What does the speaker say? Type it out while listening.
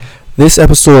This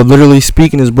episode of Literally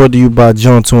Speaking is brought to you by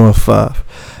John 215.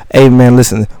 Hey man,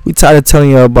 listen, we tired of telling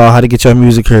y'all about how to get your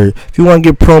music heard. If you want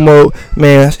to get promo,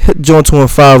 man, hit John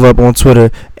 215 up on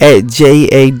Twitter at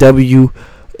JAWN,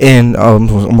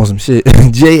 almost some shit,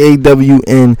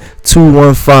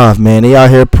 JAWN215, man. They out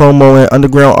here promoing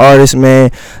underground artists, man.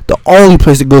 The only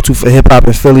place to go to for hip hop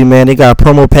in Philly, man. They got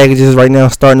promo packages right now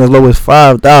starting as low as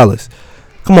 $5.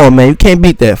 Come on, man. You can't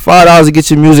beat that. $5 to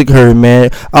get your music heard, man.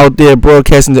 Out there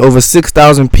broadcasting to over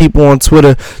 6,000 people on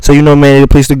Twitter. So, you know, man, the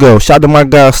place to go. Shout out to my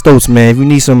guy, Stokes, man. If you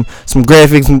need some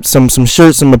graphics, some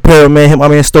shirts, some apparel, man, hit my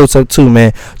man Stokes up too,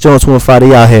 man. Jones 25,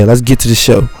 they out here. Let's get to the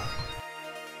show.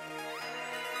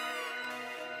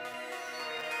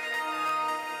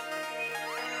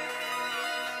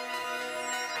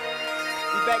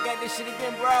 We back at this shit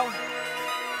again, bro.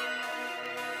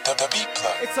 The beat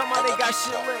plug. It's somebody they got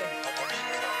shit lit.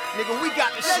 Nigga, we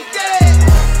got the shit.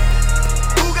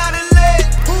 Who got it lit?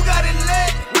 Who got it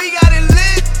lit? We got it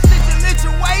lit. Lit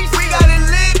your waist. We got it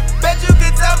lit. Bet you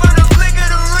can tell from the flick of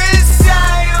the wrist.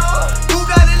 Who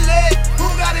got it lit? Who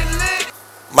got it lit?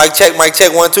 Mic check,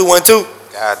 1 2 1 2.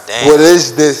 God damn. What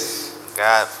is this?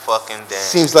 God fucking damn.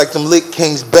 Seems like them Lit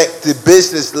Kings back to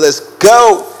business. Let's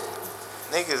go.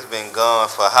 Niggas been gone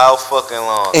for how fucking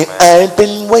long, And man? I've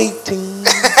been waiting.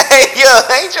 Yo,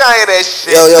 I ain't trying to hear that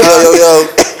shit. Yo.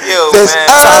 Yo, That's man.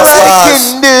 all top I five.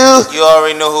 can do. You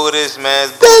already know who it is, man.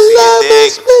 It's The Boosie, love you dig?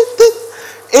 is splendid,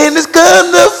 and it's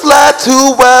gonna fly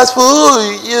too wise for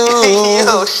you.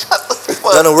 Yo, shut the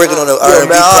fuck I'm working on up. the Yo, R&B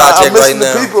man, project I'm right missing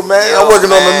the now. people, man. Yo, I'm working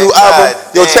on a man, new album.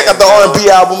 God Yo, check out the damn, R&B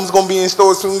album. It's gonna be in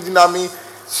stores soon. You know what I mean?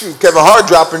 Shoot, Kevin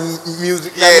Hart dropping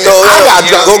music. Yeah, you know what I mean? I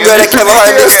got go dropping get that Kevin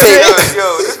Hart mixtape.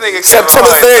 Yo, this nigga September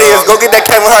Kevin 30th. Hart, Go get that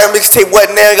Kevin Hart mixtape.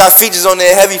 What now? Got features on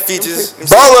there, heavy features.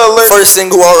 Baller alert. First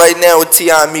single out right now with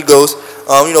T.I. and Migos.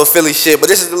 You know, Philly shit. But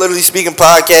this is the Literally Speaking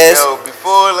podcast. Yo,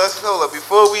 before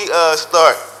we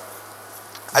start,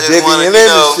 I just Divvying want to, in you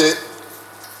this know, shit.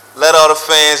 let all the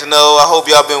fans know. I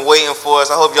hope y'all been waiting for us.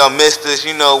 I hope y'all missed us.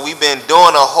 You know, we've been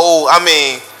doing a whole.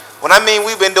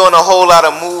 We've been doing a whole lot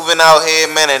of moving out here,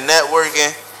 man, and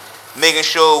networking, making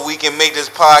sure we can make this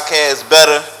podcast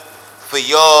better for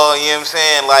y'all. You know what I'm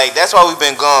saying? Like, that's why we've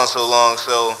been gone so long.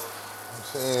 So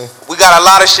we got a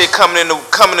lot of shit coming in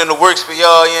the works for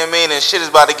y'all. You know what I mean? And shit is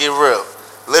about to get real.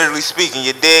 Literally speaking,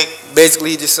 you dig? Basically,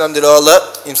 he just summed it all up.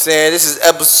 You know what I'm saying? This is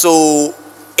episode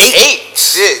 8.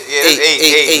 Shit, yeah, that's eight,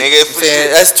 nigga. You know what I'm saying?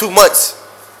 That's 2 months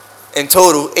in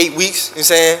total, 8 weeks. You know what I'm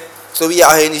saying? So we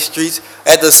out here in these streets.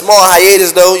 At the small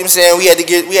hiatus though, you know what I'm saying? We had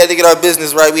to get our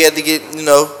business right. We had to get, you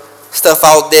know, stuff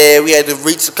out there. We had to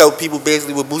reach a couple people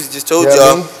basically what Boosie just told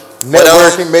y'all.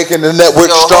 Networking, making the network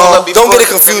Yo, hold strong. up, Don't get it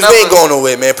confused. We ain't going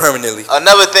nowhere, man, permanently.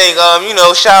 Another thing, you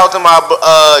know, shout out to my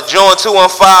John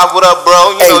 215. What up,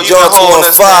 bro? You Hey, know, you John been holding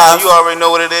us 215. down. You already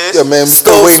know what it is. Yeah, man,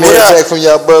 still Stokes, waiting to what hear up? back from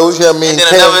y'all bros. You know what I mean? And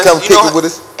then Come another, kick you know, it with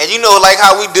us. and you know, like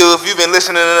how we do. If you've been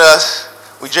listening to us,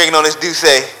 we drinking on this Douce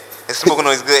and smoking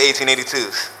on these good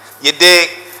 1882s. You dig?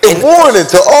 A warning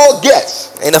to all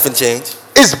guests. Ain't nothing changed.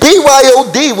 It's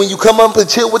BYOD when you come up and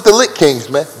chill with the Lit Kings,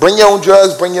 man. Bring your own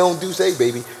drugs, bring your own Douce,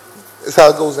 baby. That's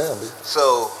how it goes down, baby.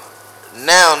 So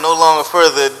now, no longer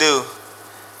further ado,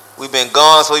 we've been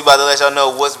gone, so we about to let y'all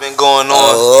know what's been going on.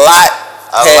 A lot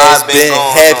has been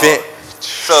going happening. on.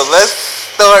 So let's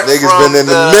start Niggas from been in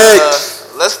the mix.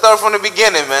 Let's start from the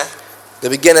beginning, man. The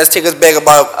beginning, let's take us back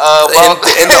about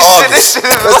in the This August. shit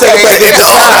is Let's take it back into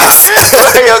August.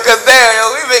 yo, cause damn,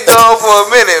 yo, we been gone for a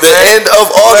minute, The man. end of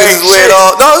August is where it shit.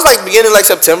 all. No, it was like beginning like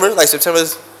September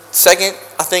 2nd,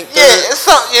 I think. Yeah, it's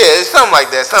something like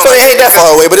that. So it ain't that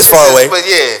far away, but it's far away. But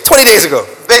yeah, 20 days ago.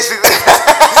 basically,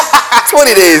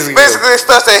 20 days ago. basically it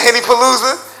starts at Henny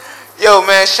Palooza. Yo,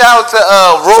 man, shout out to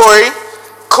Rory,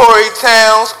 Corey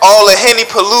Towns, all the Henny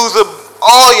Palooza,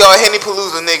 all y'all Henny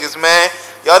Palooza niggas, man.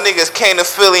 Y'all niggas came to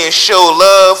Philly and show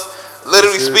love.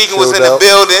 Literally speaking, was in the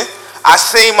building. I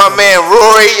seen my man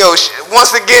Rory. Yo,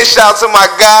 once again, shout out to my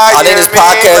guy. I'll name this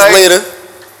podcast later.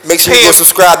 Make sure you go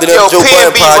subscribe to the Joe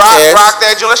Budden podcast. Rock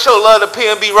that joint. Let's show love to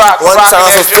PNB Rock. One time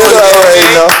for Philly.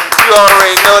 You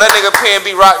already know that nigga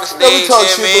PNB Rock the stage. Never talk You know what I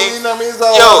shit, mean? but you know what I mean? It's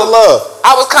all Yo, love.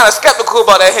 I was kind of skeptical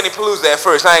about that Henny Palooza at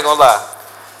first. I ain't gonna lie.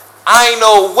 I ain't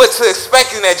know what to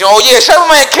expect in that joint. Oh yeah, shout out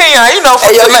my man Kenyon. You know,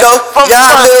 from Hey, yo, you know,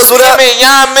 Jan Mills, what up? I mean,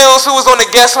 Jan Mills, who was on the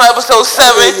guest on episode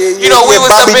 7. Yeah, you know, we was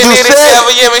Bobby up in there Douce.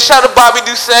 together. Yeah, man, shout out to Bobby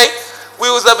Douce.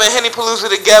 We was up in Henny Palooza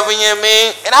together. You know what I mean?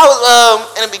 And I was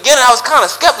in the beginning, I was kind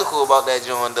of skeptical about that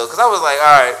joint though, cause I was like,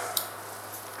 all right,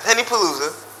 Henny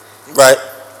Palooza. Right.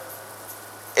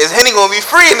 Is Henny gonna be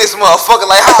free in this motherfucker?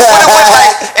 Like,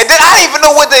 like, and then I didn't even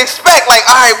know what to expect. Like,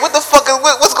 all right, what the fuck is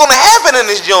what's gonna happen in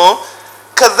this joint?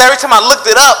 because every time I looked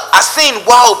it up, I seen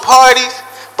wild parties.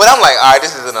 But I'm like, all right,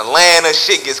 this is in Atlanta.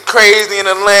 Shit gets crazy in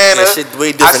Atlanta. Yeah, shit way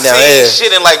different down I here. seen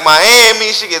shit in like Miami.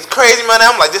 Shit gets crazy, man.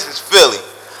 I'm like, this is Philly.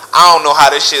 I don't know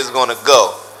how this shit is gonna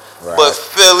go. Right. But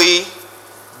Philly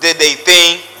did they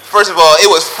thing. First of all, it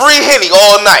was free Henny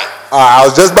all night. I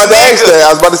was just about to ask that.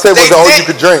 I was about to say, was the only you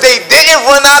could drink? They didn't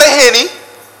run out of Henny.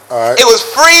 All right. It was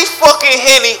free fucking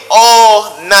Henny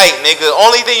all night, nigga.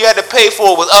 Only thing you had to pay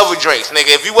for was other drinks,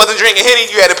 nigga. If you wasn't drinking Henny,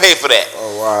 you had to pay for that.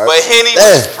 Oh, wow. But Henny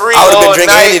was free I would have all been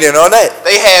drinking night. Henny then all night.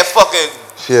 They had fucking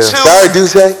Yeah. two. Sorry,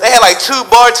 Duce. They had like 2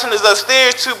 bartenders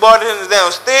upstairs, 2 bartenders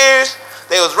downstairs.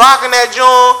 They was rocking that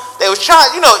joint. They was trying,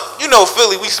 you know,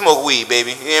 Philly, we smoke weed,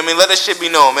 baby. You know what I mean? Let that shit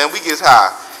be known, man. We gets high.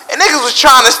 And niggas was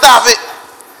trying to stop it,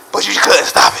 but you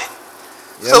couldn't stop it.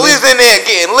 Yeah, so we was in there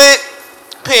getting lit.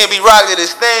 P&B Rock did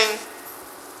his thing.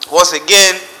 Once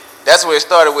again, that's where it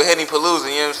started with Henny Palooza,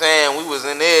 you know what I'm saying? We was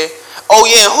in there. Oh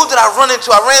yeah, who did I run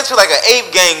into? I ran into like an Ape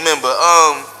Gang member.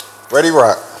 Ready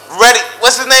Rock. Ready,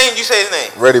 what's his name? You say his name.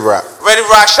 Ready Rock. Ready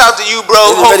Rock, shout out to you, bro.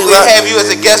 Is it Ready Hopefully Rock? have you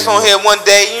as a guest on here one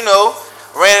day, you know.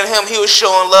 Ran into him, he was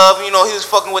showing love, you know, he was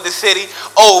fucking with the city.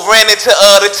 Oh, ran into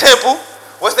the Temple.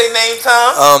 What's their name,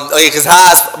 Tom? Cause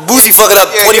Boosie fucking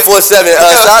up Yeah, 24/7.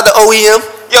 Shout out to OEM.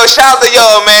 Yo, shout out to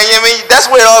y'all, man. You know what I mean? That's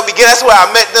where it all began. That's where I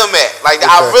met them at. Like,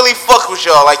 I really fuck with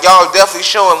y'all. Like, y'all definitely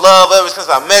showing love ever since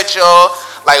I met y'all.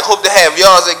 Like, hope to have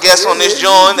y'all as a guest on this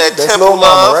joint. That That's Temple Lil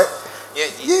Love. Mama, right? Yeah,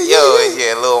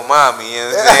 Lil Mommy, you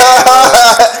know what I'm saying?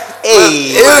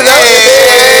 Hey, You know what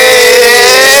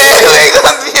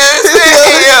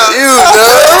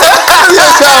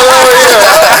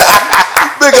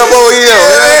Big up OEM.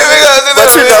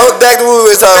 but you know, back to what we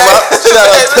were talking about. Shout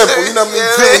out Temple. You know what I mean?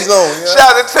 Philly zone. You know?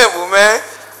 Shout out to Temple, man.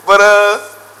 But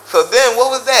so then what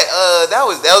was that? That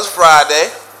was Friday.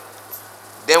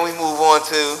 Then we move on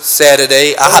to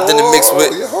Saturday, I hopped in the mix with.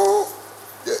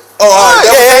 Oh,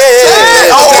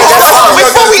 yeah.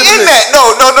 Before we in that,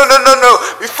 no.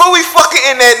 Before we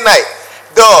fucking in that night,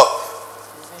 dog.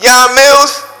 Yon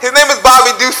Mills, his name is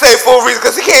Bobby Duce for a reason,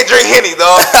 cause he can't drink Henny,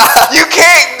 dog. You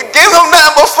can't give him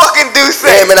nothing but fucking Duce.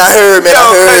 Yeah, man, I heard.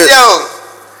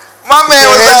 My man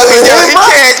was out here, he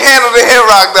can't handle the hip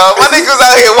rock, dog. My nigga was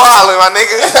out here wilding, my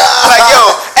nigga. Like,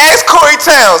 yo, ask Corey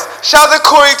Towns. Shout out to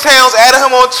Corey Towns. Add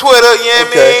him on Twitter, you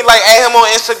know what I mean? Like, add him on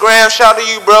Instagram. Shout out to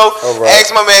you, bro. Ask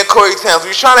my man Corey Towns.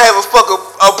 We trying to have a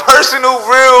personal,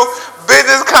 real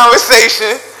business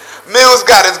conversation. Mills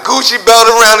got his Gucci belt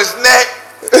around his neck.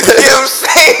 You know what I'm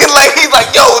saying? Like, he's like,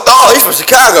 yo, dog. He's from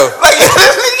Chicago. Like, I'm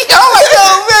like, yo,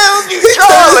 man, you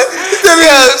trolling.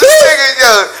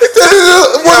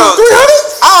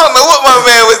 I don't know what my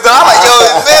man was doing. I'm like, yo,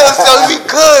 Mills, yo, you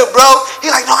good, bro? He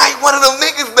like, no, I ain't one of them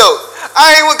niggas, though.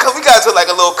 I ain't one, cause we got to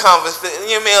like a little conversation,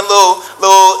 you know what I mean? A little,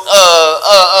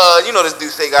 you know this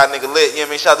Duce got nigga lit, you know what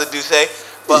I mean? Shout out to Duce.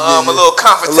 But, a little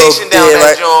confrontation down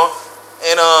that joint.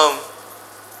 And,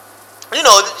 you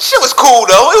know, shit was cool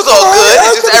though. It was all good.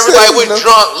 It's just everybody was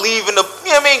drunk, leaving the,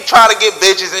 you know what I mean, trying to get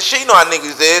bitches and shit. You know how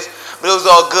niggas is. But it was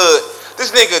all good.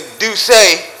 This nigga Duce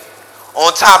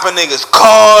on top of niggas'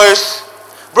 cars.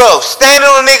 Bro, standing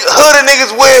on the hood of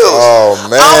niggas' wheels. Oh,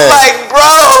 man. I'm like, bro.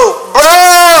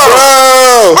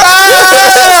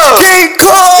 King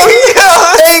Kong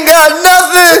ain't got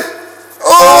nothing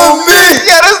on me.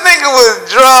 Yeah, this nigga was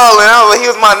drawing. He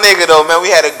was my nigga though, man.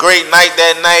 We had a great night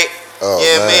that night. Oh, you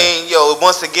know what I mean? Yo,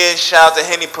 once again, shout out to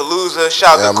Henny Palooza,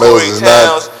 shout out to Mills Corey is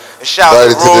Towns, and shout out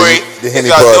to Rory. the If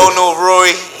Henny y'all party. don't know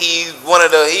Rory, he's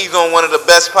on one of the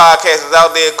best podcasters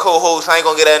out there, co-host. I ain't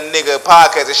gonna get that nigga a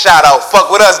podcast a shout out. Fuck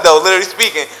with us though, literally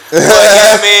speaking. But you know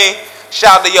what I mean?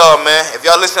 Shout out to y'all, man. If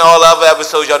y'all listen to all the other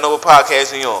episodes, y'all know what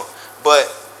podcast we on. But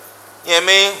you know what I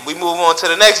mean? We move on to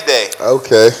the next day.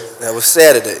 Okay. That was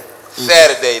Saturday.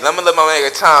 Saturday. Let me let my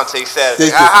nigga Tom take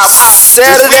Saturday.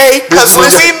 Saturday, Because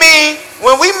when we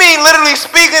mean literally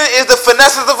speaking is the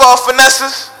finesses of all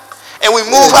finesses, and we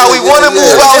move how we want to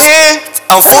move out here.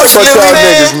 Unfortunately, Fuck y'all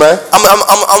niggas, man. I'm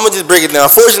gonna just break it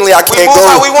down. Unfortunately, I can't move go.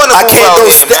 how we wanna I move can't out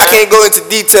go. here, I man. can't go into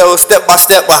detail, step by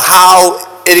step, of how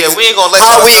it Yeah, we ain't gonna let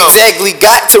how y'all we know. exactly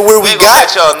got to where we We ain't gonna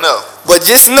let got. y'all know. But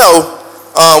just know,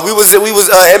 we was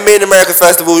at Made in America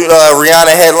Festival.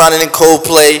 Rihanna headlining in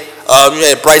Coldplay. You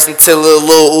had Bryson Tiller,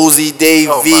 Lil Uzi,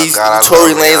 Dave Oh my V's, God, I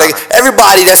Tory love Lanez, like Rihanna.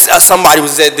 everybody that's somebody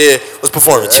was there was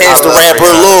performing. Chance the love Rapper,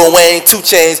 Rihanna. Lil Wayne, 2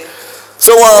 Chainz.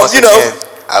 So Once you know, again,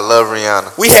 I love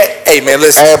Rihanna. we had. Hey man,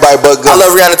 listen. Everybody but good. I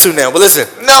love Rihanna too now, but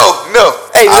listen. No.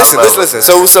 Hey, I listen. love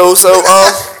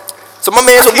So my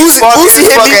man, Boosie hit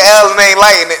me. Fucking L's ain't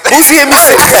lighting it. Boosie hit me.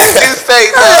 You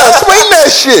say Yeah, that. swing that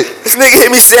shit. This nigga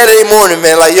hit me Saturday morning,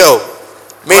 man. Like, yo,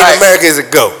 Made in Right. America is a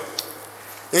go.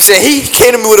 You know what I'm saying? He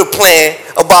came to me with a plan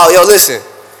about, yo, listen,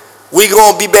 we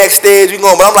gonna be backstage.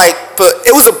 But I'm like, but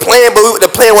it was a plan, but the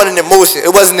plan wasn't in motion.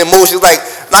 It wasn't in motion. It was like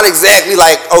not exactly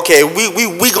like, okay,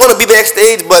 we gonna be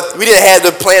backstage, but we didn't have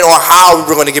the plan on how we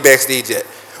were gonna get backstage yet.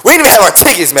 We didn't even have our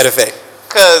tickets, matter of fact.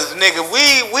 Cause nigga,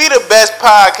 we the best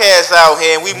podcast out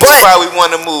here, and we move how we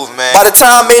want to move, man. By the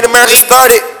time Made in America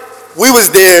started, we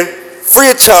was there,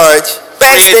 free of charge,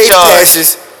 backstage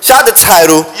passes. Shout out to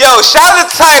Title. Yo, shout out to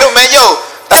Title, man.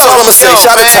 That's all I'm gonna say.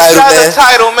 Shout out to Title, man.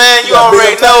 Shout out to Title, man. You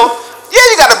already know. Yeah,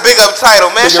 you got to big up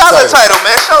Title, man. Shout out to Title,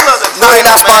 man. Shout out to Title. No, they're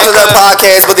not sponsored that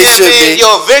podcast, but they should be.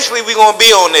 Yo, eventually we gonna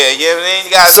be on there. You know what I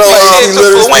mean? You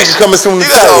gotta coming soon to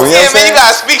Title. Yeah, man. You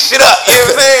gotta speak shit up. You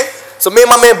know what I'm saying? So me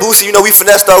and my man Boosie, you know, we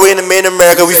finessed our way into Made in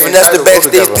America. We finessed the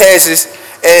backstage passes,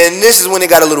 and this is when it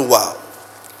got a little wild.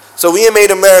 So we in Made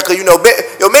in America, you know, Made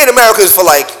in America is for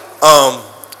like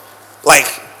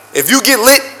if you get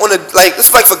lit on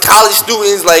it's like for college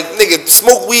students, like nigga,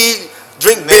 smoke weed,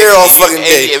 drink beer all fucking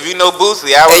day. If you know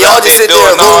Boosie, I was and y'all out just there sit there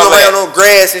doing all rolling around that. on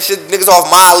grass and shit, niggas off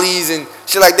Molly's and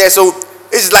shit like that. So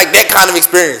it's just like that kind of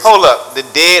experience. Hold up, the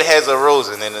dead has a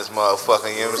Rosen in this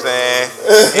motherfucker. You know what I'm saying?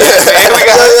 We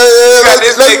got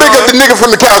this Let's nigga. pick up the nigga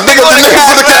from the couch. Big up the nigga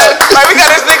from the couch. Like we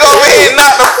got this nigga over here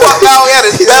knocked the fuck out. He had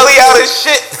his belly out and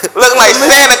shit, looking like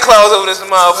Santa Claus over this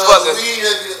motherfucker.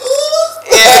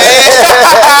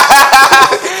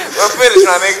 We're finished,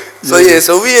 my nigga. So yeah,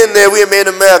 so we in there, we in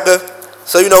Made in America.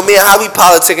 So you know, me and how we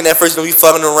politicking at first, you know, we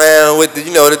fucking around with the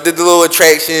little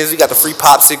attractions. We got the free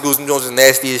popsicles and Jones is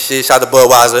nasty as shit. Shout out to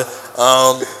Budweiser.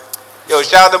 Yo,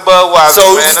 shout out to Budweiser.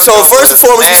 So, man. so first and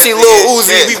foremost, we see Lil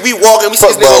Uzi. We walking, we see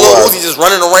this nigga Lil Uzi just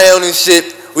running around and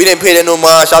shit. We didn't pay that no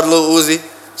mind. Shout out to Lil Uzi.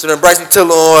 So then Bryson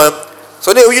Tiller on.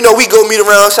 So then, you know, we go meet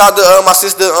around. Shout out to my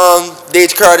sister,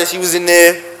 Dage Carter. She was in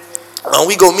there.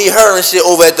 We go meet her and shit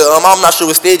over at the, I'm not sure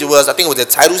what stage it was. I think it was the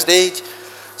Title stage.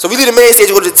 So we leave the main stage,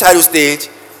 go to the Title stage,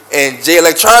 and Jay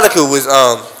Electronica was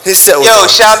his set was on.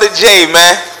 Shout out to Jay,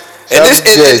 man. And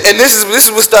this is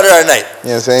what started our night.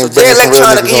 Yeah, saying so Jay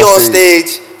Electronica, he on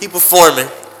stage, he performing.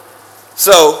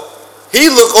 So he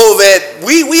look over at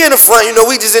we in the front, you know,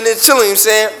 we just in there chilling. You know what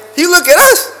I'm saying, he look at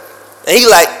us and he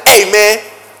like, hey man,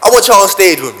 I want y'all on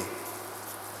stage with me.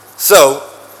 So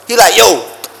he like, yo,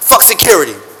 fuck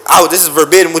security. This is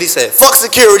verbatim what he said. Fuck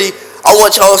security. I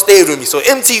want y'all on stage with me. So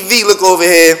MTV look over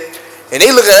here, and they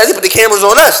look at us, they put the cameras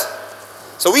on us.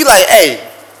 So we like, hey,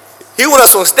 he want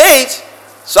us on stage,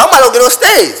 so I might go get on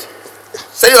stage.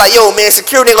 So they like, yo, man,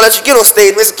 security ain't gonna let you get on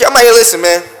stage, man. I'm like, hey, listen,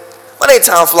 man, my name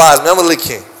Tom Flies, man. I'm a Lick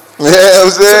King. Yeah,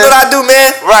 I'm saying. So what I do, man?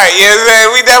 Right, yeah,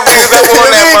 man. We definitely was up on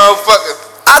that motherfucker.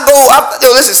 Yo,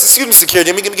 listen, excuse me,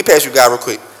 security. Let me get past you guys real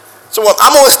quick. So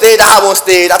I'm on stage, I hop on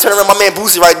stage, I turn around, my man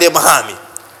Boosie right there behind me.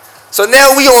 So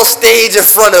now we on stage in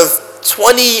front of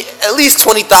at least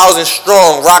 20,000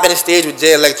 strong, rocking the stage with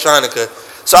Jay Electronica.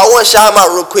 So I want to shout him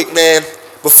out real quick, man.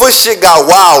 Before shit got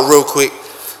wild real quick.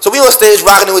 So we on stage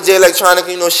rocking it with Jay Electronica,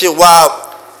 you know, shit wild.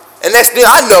 And next thing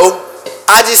I know,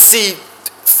 I just see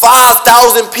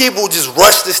 5,000 people just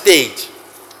rush the stage.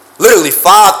 Literally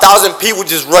 5,000 people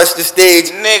just rush the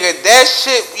stage. Nigga, that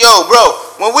shit, yo, bro.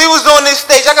 When we was on this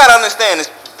stage, I gotta understand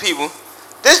this, people.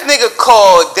 This nigga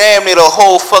called damn near the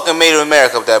whole fucking Made in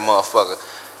America of that motherfucker.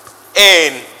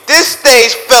 And this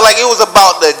stage felt like it was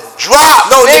about to drop.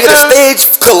 No, nigga, the stage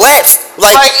collapsed.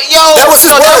 Like yo, that was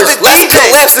his words. Let's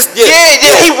collapse this.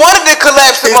 Yeah, he wanted to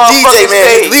collapse the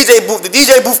motherfucking stage. The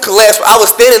DJ booth collapsed. I was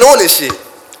standing on this shit.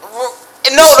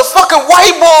 No, the fucking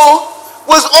white boy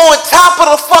was on top of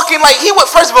the fucking, like, he went,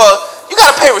 first of all, you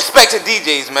gotta pay respect to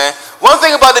DJs, man. One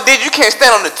thing about the DJ, you can't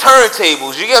stand on the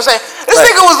turntables. You get what I'm saying? This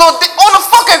nigga was on the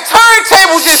fucking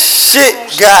turntable just... Shit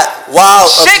got wild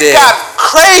up there. Shit got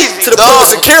crazy, to the point where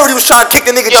security was trying to kick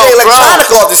the nigga Jay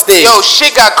Electronica off the stage. Yo,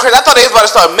 shit got crazy. I thought they was about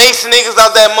to start macing niggas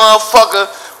out that motherfucker.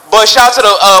 But shout out to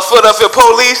the Philadelphia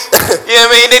police. You know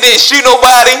what I mean? They didn't shoot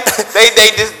nobody. They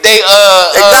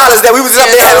acknowledged that we was up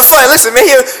there having fun. Listen, man,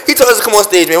 he told us to come on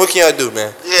stage, man. What can y'all do,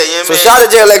 man? Yeah, so man. Shout out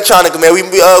to Jay Electronica, man.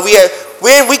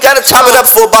 We gotta chop it up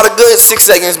for about a good 6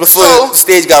 seconds before the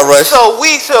stage got rushed. So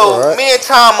me and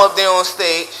Tom up there on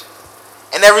stage,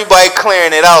 and everybody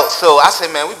clearing it out. So I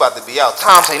said, man, we about to be out.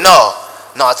 Tom say, no.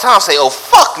 Tom say, oh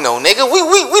fuck no, nigga. We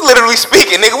literally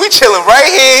speaking, nigga. We chilling right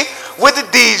here with the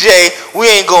DJ. We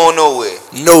ain't going nowhere.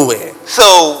 Nowhere.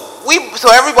 So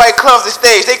everybody comes to the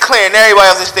stage. They clearing everybody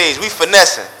off the stage. We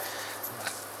finessing.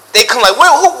 They come like,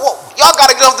 y'all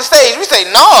gotta get off the stage. We say,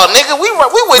 no, nigga, we with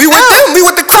them. We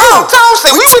with the crew. Tom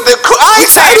say, we with the crew. I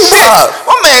ain't saying shit.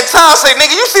 My man Tom say,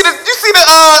 nigga, you see the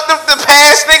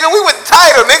pass, nigga. We with the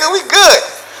title, nigga. We good.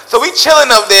 So we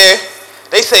chilling up there.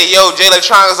 They say, yo, Jay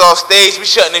Electronica's off stage. We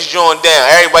shutting this joint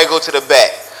down. Everybody go to the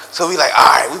back. So we like,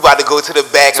 all right, we about to go to the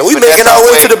back. So we making our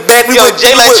way to the back. Yo,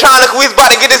 Jay Electronica, we was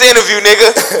about to get this interview,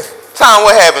 nigga. Tom,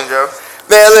 what happened, bro?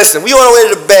 Man, listen, we on our way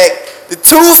to the back. The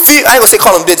two I ain't gonna say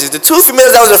call them bitches. The two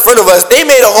females that was in front of us, they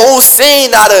made a whole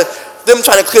scene out of them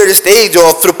trying to clear the stage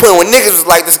off to the point when niggas was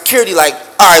like, the security like,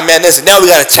 all right, man, listen, now we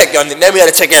gotta check y'all. Now we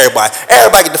gotta check everybody.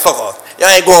 Everybody get the fuck off.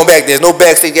 Y'all ain't going back. There's no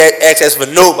backstage access for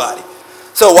nobody.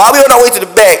 So while we on our way to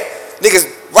the back, niggas,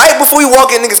 right before we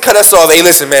walk in, niggas cut us off. Hey,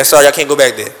 listen, man, sorry, y'all can't go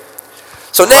back there.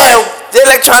 So now, Jay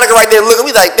Electronica right there looking,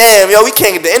 we like, damn, yo, we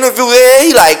can't get the interview in.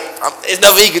 He like, there's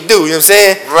nothing he could do, you know what I'm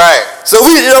saying? Right. So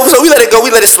we let it go,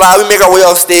 we let it slide, we make our way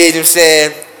off stage, you know what I'm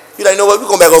saying? We like, you know what, we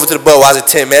going back over to the Budweiser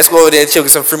tent, man. Let's go over there and chill,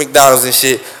 get some free McDonald's and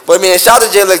shit. But man, shout out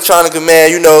to Jay Electronica,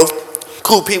 man, you know,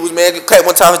 cool peoples, man. Clap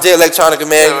one time for Jay Electronica,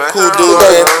 man. Cool dude,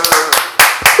 man.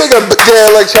 Big up Jay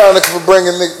Electronica for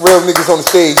bringing real niggas on the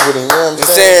stage with him, you know what I'm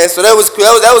saying? So that was cool.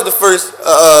 That was the first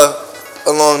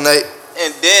a long night.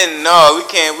 And then no, we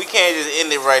can't just end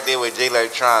it right there with Jay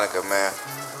Electronica, man.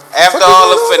 After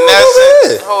all the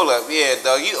finessing, hold up, yeah,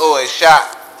 dog, you owe a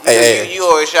shot. You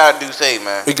owe a shot to Duce,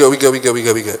 man. We good.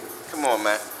 Come on,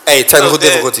 man. Hey, technical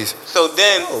difficulties. So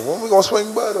then, when we gonna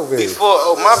swing bud over here?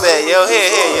 Before, my bad, yo,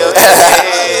 here, yo.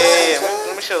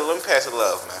 Let me pass the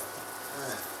love, man.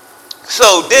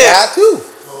 So then,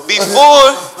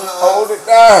 before, hold it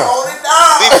down.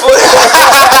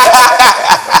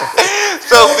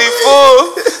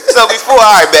 Before,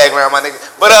 all right, background, my nigga.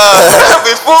 But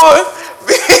before,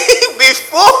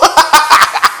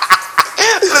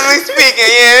 literally speaking,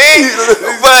 you know what I mean?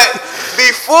 But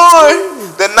before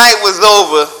the night was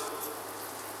over,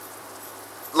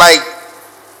 like,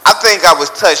 I think I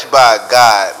was touched by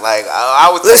God. Like,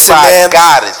 I was touched by a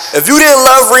goddess. If you didn't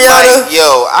love Rihanna, like,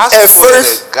 yo, I at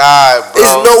first, God, bro.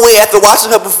 There's no way after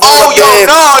watching her perform. Oh, yo,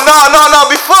 no.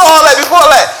 Before all that,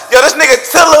 yo, this nigga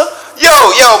Tiller, yo,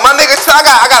 my nigga,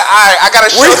 I gotta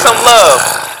show some love.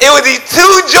 It was these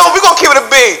two jokes. We gonna keep it a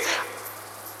bean.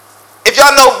 If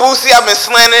y'all know Boosie, I've been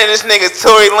slandering this nigga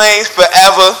Tory Lanez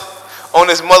forever on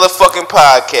this motherfucking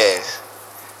podcast.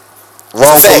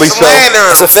 Wrongfully so.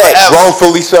 That's a fact.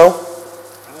 Wrongfully so.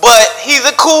 But he's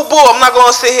a cool boy. I'm not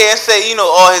gonna sit here and say, you know,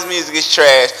 all his music is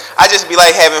trash. I just be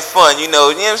like having fun, you know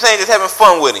what I'm saying? Just having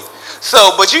fun with him.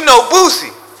 So, but you know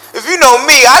Boosie. If you know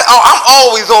me, I'm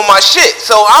always on my shit.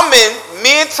 So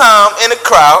me and Tom in the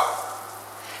crowd,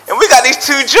 and we got these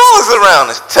two Jones around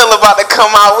us. Tell about to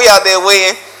come out. We out there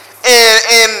waiting,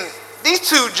 and these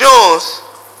two Jones.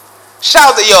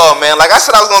 Shout out to y'all, man. Like I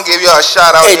said, I was gonna give y'all a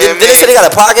shout out. Hey, did they say they got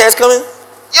a podcast coming?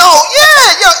 Yo,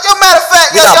 matter of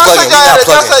fact, y'all said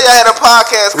y'all had a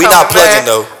podcast coming, we not plugging, man.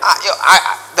 though.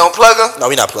 I don't plug them? No,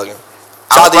 we not plugging.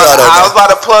 I was about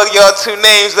to plug y'all two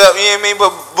names up, you know what I mean?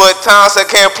 But Tom said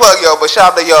can't plug y'all, but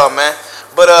shout out to y'all, man.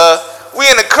 But we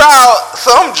in the crowd,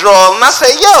 so I'm drawing, and I say,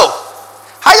 yo,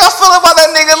 how y'all feel about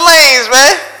that nigga Lanez,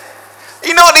 man?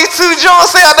 You know what these two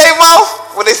Jones say out their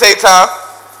mouth? What they say, Tom?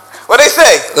 What they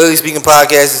say? Literally Speaking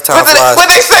Podcast is Tom Flies.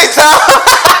 What they say, Tom?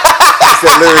 They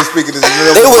said Literally Speaking is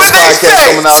a real podcast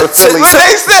coming out of Philly. What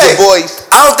they say? The voice.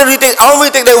 I don't really think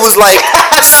they was like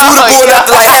suitable enough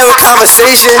to like have a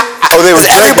conversation. Oh, they was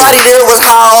everybody there was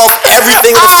high off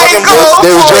everything in the fucking book.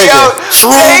 They was drinking.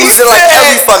 Shrooms and like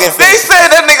every fucking thing. They said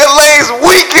that nigga Lanez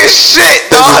weak as shit,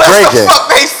 dog. They was drinking. That's the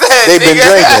fuck they said. They been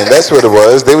drinking. That's what it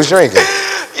was. They was drinking.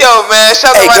 Yo, man,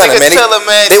 shout out to my nigga Tiller,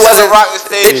 man. They wasn't rock the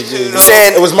stage too, though.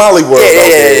 Saying it was Molly World.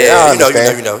 Yeah.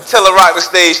 You know. Tiller rock the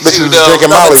stage too, though. Drinking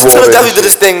Molly World. Tiller definitely did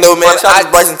this thing, though, man. Shout out to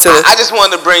Bryson Tiller. I just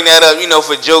wanted to bring that up, you know,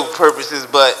 for joke purposes,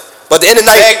 but the end of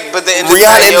the night,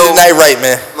 Rihanna ended the night right,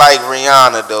 man. Like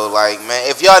Rihanna, though, like, man,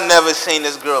 if y'all never seen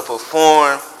this girl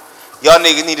perform, y'all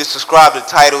niggas need to subscribe to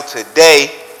Tidal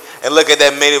today and look at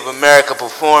that Native America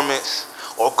performance.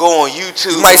 Or go on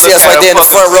YouTube. You might see us right there in the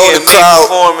front row of the crowd.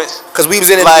 Because we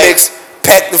was in the mix,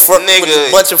 packed the front with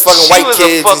a bunch of fucking white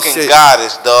kids and shit. She was a fucking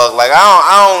goddess, dog. Like, I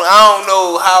don't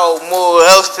know how more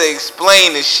else to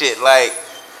explain this shit. Like,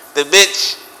 the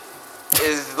bitch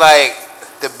is, like,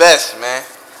 the best, man.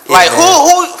 Yeah, like, man.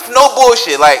 Who, no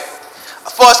bullshit. Like,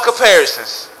 false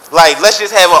comparisons. Like, let's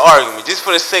just have an argument, just for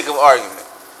the sake of argument.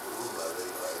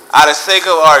 Out of sake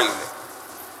of argument.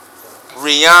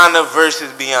 Rihanna versus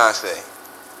Beyonce.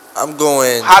 I'm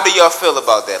going. How do y'all feel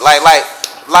about that? Like.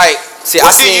 See,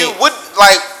 is she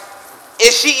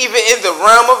even in the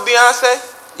realm of Beyonce?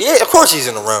 Yeah, of course she's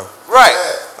in the realm. Right.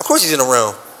 Of course she's in the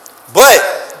realm. But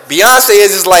Beyonce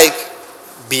is just like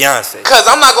Beyonce. Cause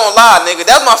I'm not gonna lie, nigga.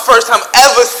 That's my first time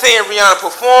ever seeing Rihanna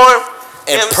perform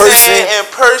in person.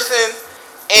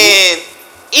 And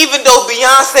even though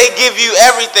Beyonce give you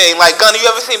everything, like Gunna, you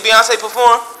ever seen Beyonce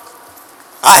perform?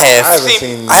 I have. I haven't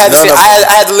seen I had none of I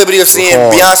had the liberty of seeing perform.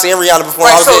 Beyonce and Rihanna perform.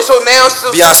 Right, I was so at now since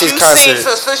Beyonce's you've concert.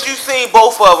 since you've seen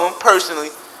both of them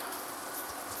personally,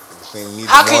 Seen neither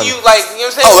how can one. you like you know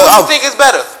what I'm saying? Oh, Who oh. you think is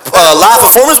better? Live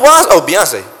performance wise,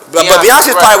 Beyonce. But Beyonce,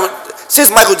 Beyonce's right. probably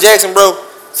since Michael Jackson, bro.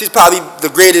 She's probably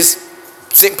the greatest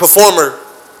performer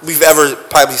we've ever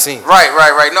probably seen. Right.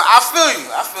 No, I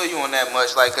feel you on that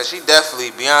much. Like, cause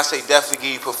Beyonce definitely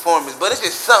give you performance, but it's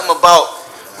just something about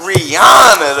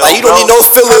Rihanna though. Like you don't need no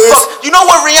fillers. You know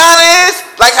what Rihanna is?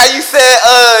 Like how you said,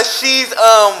 she's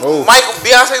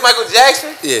Beyonce's Michael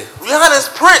Jackson. Yeah. Rihanna's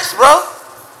Prince, bro.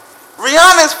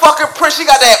 Rihanna's fucking Prince. She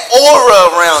got that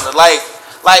aura around her. Like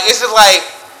it's just like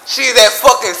she's that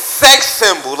fucking sex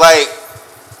symbol. Like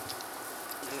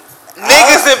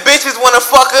niggas and bitches wanna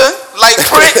fuck her. Like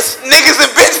Prince, niggas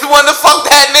and bitches wanna fuck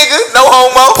that nigga. No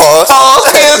homo. Pause. You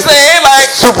know what I'm saying? Like,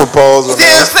 Super pause. you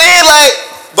know what I'm saying? Like,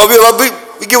 But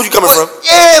we get what you coming from.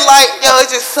 yeah, like, yo,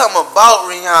 it's just something about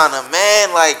Rihanna,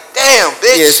 man. Like, damn,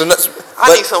 bitch. Yeah. So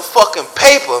I need some fucking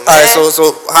paper, man. all right. So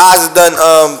Haas has done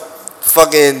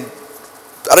fucking.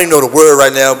 I don't even know the word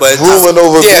right now, but Ruling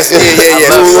over. Yes, yeah.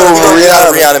 Ruling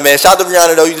over Rihanna, man. Shout out to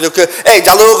Rihanna though. You did good. Hey,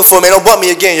 Jalil Okafor, man, don't bump me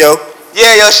again, yo.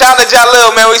 Yeah, yo, shout out to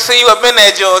Jalil, man. We see you up in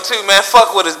that joint too, man.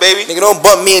 Fuck with us, baby. Nigga, don't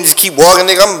bump me and just keep walking,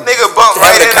 nigga. I'm Nigga bump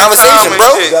right having in a conversation, the bro.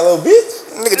 comment shit. That little bitch.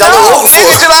 Nigga, No, Jalil nigga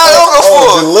Okafor. Jalil Okafor.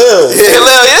 Jalil. Yeah.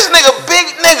 Jalil, this nigga big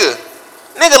nigga.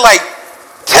 Nigga like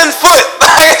 10 foot.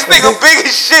 Like, this nigga big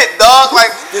as shit, dog.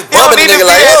 Like, he don't Bumping need the to nigga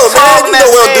be like, that yo, tall man, in you that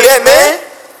know we don't do stage, that, man.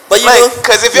 But you know, Like,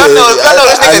 cause if y'all know, I know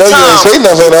this you nigga ain't say Tom,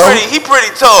 nothing, though. he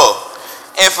pretty tall,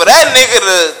 and for that nigga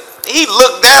he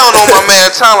looked down on my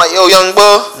man Tom like, yo, young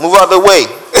boy, move out the way.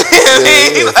 You know what I mean?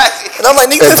 He like, and I'm like,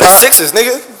 nigga, And that's Tom- sixes,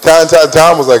 nigga.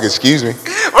 Tom was like, excuse me.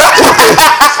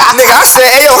 Nigga, I said,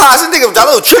 hey, yo, Haas, this nigga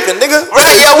Jalil tripping, nigga.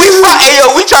 right, yo,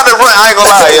 we trying to run. I ain't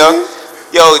gonna lie,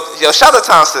 yo, shout out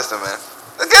Tom's sister, man.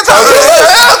 Get Tom's sister.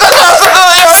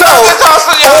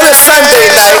 On a Sunday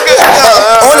night,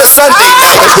 on a Sunday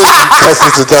night,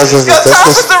 Yo,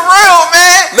 Tom's sister real,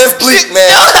 man. Myth Bleak,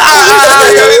 man.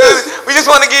 We just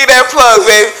want to give you that plug,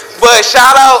 baby. But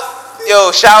shout out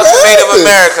to Native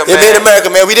America, man. It made America,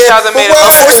 man. We didn't. Shout out to Native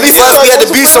Unfortunately for us, we had to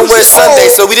be somewhere Sunday,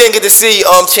 so we didn't get to see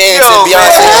Chance and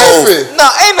Beyonce. No,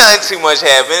 ain't nothing too much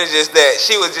happened. It's just that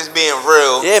she was just being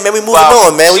real. Yeah, man, we moving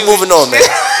on, man. We moving on, man.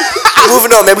 We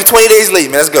moving on, man. We 20 days late,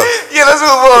 man. Let's go. Yeah, let's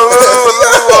move on. Let's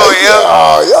move on, yo.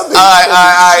 Y'all niggas All funny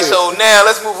right. as shit. So now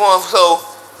let's move on. So,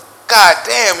 god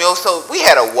damn, yo. So we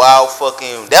had a wild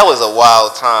that was a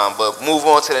wild time. But move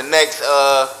on to the next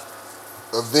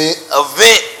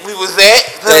event we was at.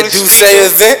 That Duce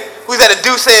event. We was at a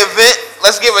Duce event.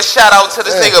 Let's give a shout out to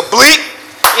this nigga Bleak.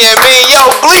 Yeah, man. Yo,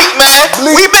 Bleak, man.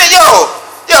 We been,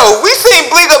 we seen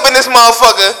Bleak up in this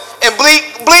motherfucker. And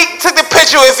Bleak took the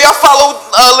picture. If y'all follow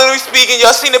Literally Speaking,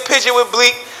 y'all seen the picture with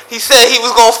Bleak. He said he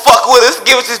was gonna fuck with us,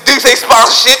 give us this Duce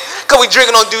sponsorship. Cause we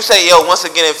drinking on Duce. Yo, once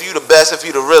again, if you the best, if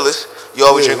you the realest, you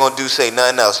always drink on Duce,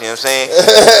 nothing else. You know what I'm saying?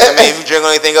 I mean, if you drink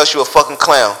on anything else, you a fucking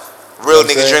clown. Real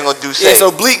niggas drink on Duce. Yeah,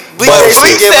 so Bleak Bleak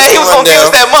said he was gonna give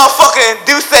us that motherfucking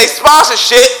Duce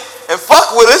sponsorship and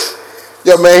fuck with us.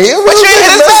 Yo, man, he a real But you ain't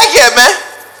hit us nigga, man. back yet, man.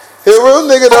 He a real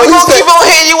nigga, though. We He gonna said, keep on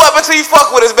hitting you up until you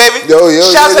fuck with us, baby. Yo,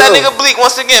 Shout out to that yo. nigga Bleak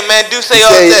once again, man. Duce he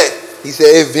all said- day. He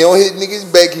said if he don't hit niggas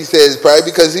back, he said it's probably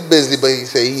because he busy, but he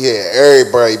said he had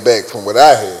everybody back from what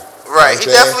I heard. Right, he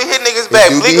You know what I'm saying? definitely hit niggas back.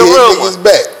 He do Bleak be a hitting real niggas one.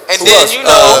 back. And then, you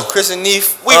know, Chris and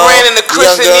Neef. we ran into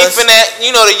Chris Young and Neef Guns. and that,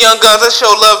 you know, the Young Guns. Let's show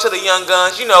love to the Young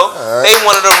Guns. You know, Alright. they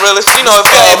one of the realest. You know, if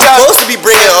We y'all supposed to be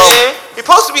bringing you're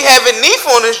supposed to be having Neef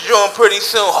on this joint pretty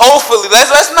soon. Hopefully,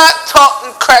 let's not talk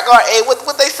and crack our egg. What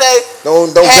they say?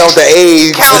 Don't Hatch- count the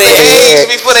age. Count the Yeah.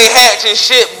 age before they hatch and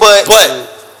shit. But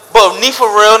Neef a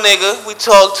real nigga. We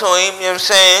talked to him. You know what I'm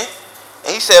saying?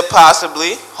 And he said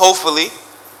possibly, hopefully,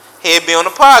 he'll be on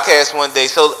the podcast one day.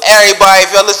 So everybody,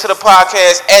 if y'all listen to the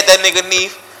podcast, add that nigga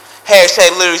Neef.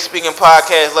 Hashtag Literally Speaking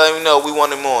Podcast. Let me know we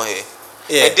want him on here.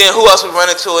 Yeah. And then who else we run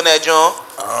into in that joint?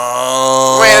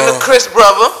 Ran into Chris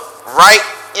brother, right?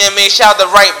 You know what I mean? Shout out to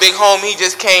Right, big homie. He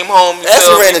just came home. You feel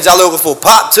Actually me? ran into Jalil for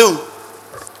Pop too.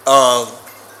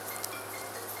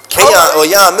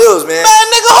 Jan Mills, man. Man,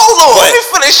 nigga, hold on. What? Let me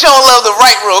finish showing love to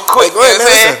Right real quick. Go ahead, you know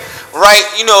what I'm man, saying? Right,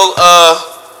 you know,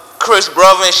 Chris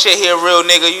brother and shit here, real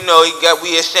nigga. You know,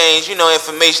 we exchanged, you know,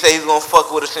 information that he's gonna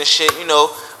fuck with us and shit. You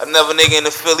know, another nigga in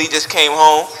the Philly just came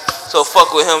home, so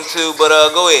fuck with him too. But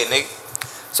go ahead, nigga.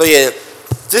 So yeah,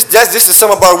 this is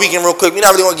some of our weekend real quick. We're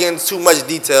not really gonna get into too much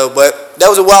detail, but that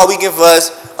was a wild weekend for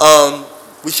us.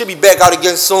 We should be back out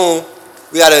again soon.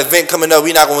 We got an event coming up.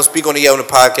 We're not gonna speak on it yet on the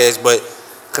podcast, but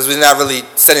because we're not really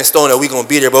set in stone that we're going to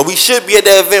be there. But we should be at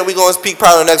that event. We're going to speak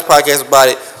probably on the next podcast about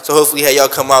it. So hopefully, y'all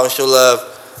come out and show love.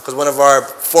 Because one of our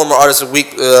former artists of the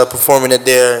week performing it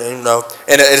there, and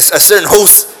a certain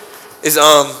host is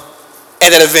at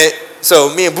that event. So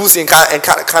me and Boosie kind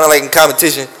of like in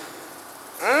competition.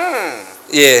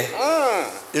 Yeah.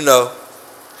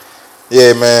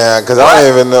 Yeah, man, because I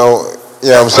don't even know.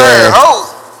 You know what I'm saying?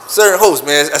 Certain host,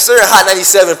 man. A certain Hot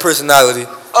 97 personality.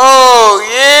 Oh,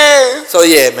 yeah. So,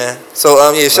 yeah, man. So,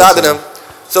 shout out to them.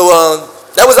 So,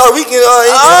 that was our weekend.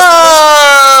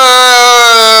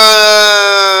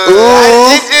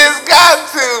 It just got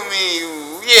to me.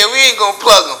 Yeah, we ain't gonna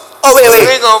plug them. Oh, wait. We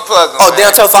ain't gonna plug them. Oh,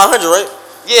 Downtown 500, right?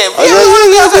 Yeah, we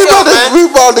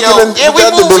about to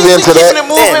get into that. Keeping it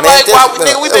moving, like,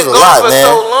 we've been gone for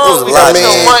so long. We got so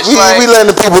much, we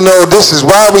letting the people know this is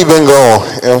why we been gone.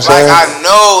 You know what I'm saying? Like, I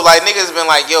know, like, niggas been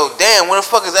like, yo, damn, where the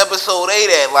fuck is episode 8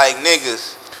 at? Like,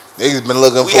 niggas been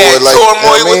looking for it. Like,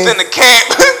 turmoil within the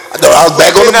camp. I was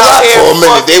back on the block for a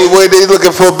minute. They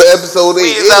looking for episode 8.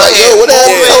 They like, yo, what the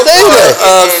episode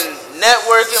 8 at?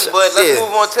 Networking, but let's move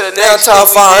on to the next. Downtown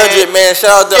 500, man.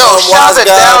 Shout out to shout out to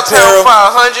Downtown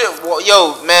 500.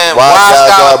 Yo, man, Wise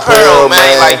Guy Apparel,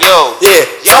 man. Like, yo, y'all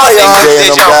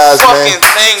did y'all fucking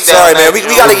thing. Sorry, man. We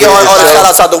gotta get all the shout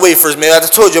outs out the way first, man. I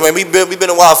just told you, man. We been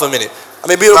a while for a minute. I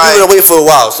mean, we've been away for a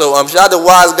while. So, shout out to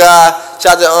Wise Guy.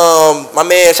 Shout out to my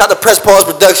man. Shout out to Press Pause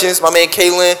Productions. My man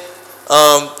Kaylin.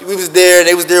 We was there.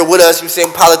 They was there with us. We was saying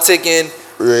politicking.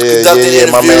 Yeah,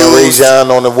 my man Ray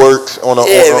John on the works on the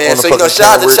man. So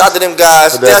shout out to them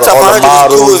guys. Downtown 500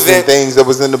 models and things that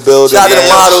was in the building. Shout out to the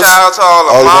models. Shout out to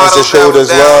all the models that showed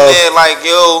us love. Like,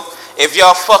 yo, if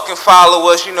y'all fucking follow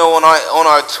us, on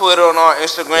our Twitter, on our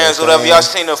Instagrams, whatever, y'all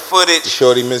seen the footage.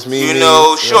 Shorty Miss Mimi.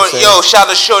 Shout out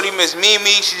to Shorty Miss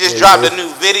Mimi. She just dropped a new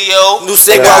video. New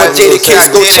segment with Jada Kiss.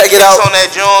 Go check it out on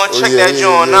that joint. Check that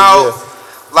joint out.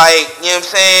 Like, you know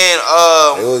what I'm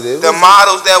saying? The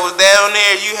models that was down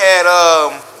there, you had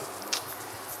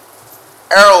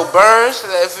Errol Burns.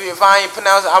 If I ain't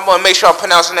pronouncing, I'm gonna make sure I'm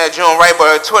pronouncing that joint right.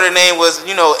 But her Twitter name was,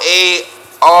 ARIELBURNS.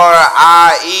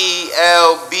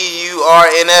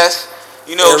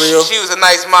 She was a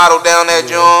nice model down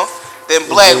that joint. Then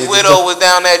Black Widow was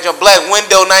down that joint. Black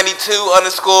Window 92 _. You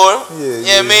know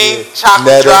what I mean?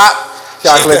 Chocolate Drop.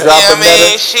 You know what I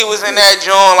mean? She was in that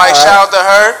joint. Like, shout out to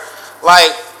her.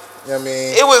 Like,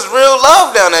 it was real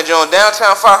love down that joint.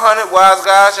 Downtown 500, Wise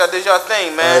Guys, y'all did y'all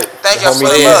thing, man. Thank y'all for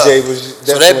the love.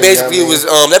 So that basically was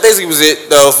it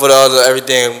though for the other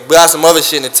everything. We got some other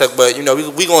shit in the tuck, but we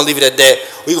gonna leave it at that.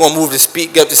 We gonna move to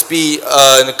get up to speed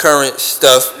in the current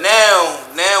stuff. Now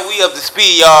we up to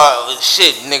speed, y'all.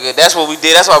 Shit, nigga, that's what we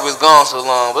did. That's why we was gone so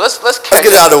long. But let's get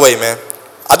it out of the way, man.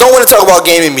 I don't want to talk about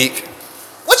Gaming Meek.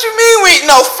 What you mean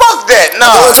no, fuck that. Nah,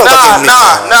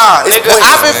 nigga.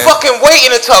 I've been fucking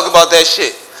waiting to talk about that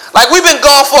shit. Like, we've been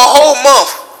gone for a whole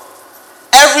month.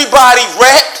 Everybody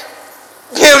rapped.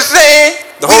 You know what I'm saying?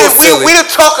 We the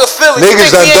talk of Philly.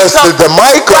 Niggas done dusted the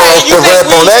mic off to rap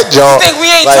on that joint. You think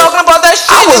we ain't talking about that shit?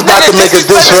 I was about to make a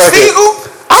diss record.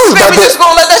 Just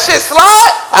gonna let that shit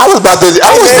slide? I was about to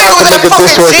make a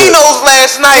diss record. Geno's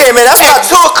last night. Yeah, man, that's at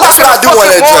 2 o'clock in the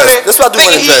fucking morning. That's what I do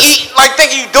want to address.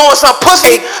 Think you doing some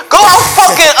pussy? Go out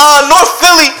fucking North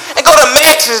Philly and go to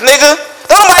Max's, nigga.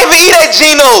 Don't nobody even eat at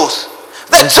Geno's.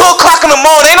 At 2 o'clock in the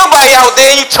morning, ain't nobody out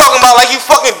there. And you talking about like you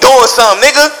fucking doing something,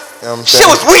 nigga. Shit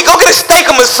was weak. Go get a steak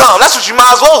or something. That's what you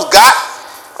might as well got.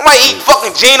 I might eat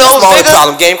fucking Geno's, nigga. That's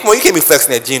problem, game. Come on, you can't be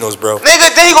flexing at Geno's, bro. Nigga,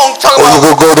 then he gonna talk about.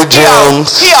 You go to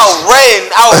Jones. He out ranting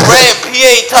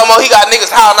PA, talking about he got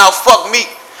niggas hollering out fuck me.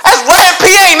 That's ranting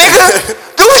PA, nigga.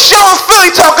 Do a show in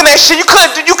Philly talking that shit. You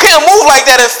can't move like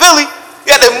that in Philly.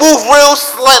 You had to move real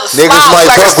niggas might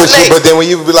fuck with you, but then when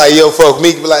you be like, yo, fuck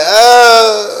me, you be like,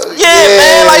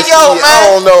 man, like, yo, man.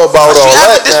 I don't know about all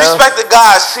that. You disrespect the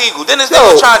guy Siegel. Then this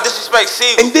nigga trying to disrespect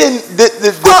Siegel. And then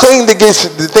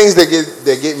the things that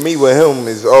get me with him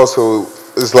is also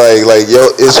it's like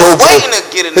yo, it's whole persona.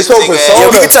 Yeah,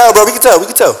 we can tell, bro. We can tell.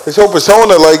 His whole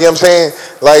persona, like, you know what I'm saying,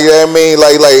 like, I mean,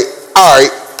 like, all right,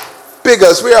 big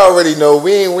us. We already know.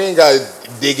 We ain't got to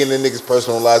dig into niggas'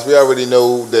 personal lives. We already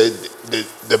know the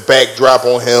backdrop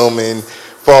on him and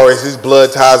far as his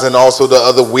blood ties and also the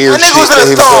other weird shit that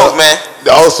he was on, man.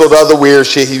 Also the other weird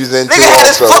shit he was into. Nigga had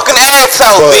his fucking ass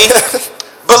out, B.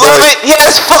 Beloved, he had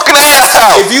his fucking ass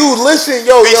out. If you listen,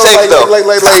 like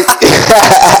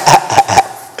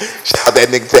shout out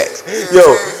that nigga Tex.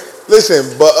 Yo,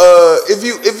 listen, but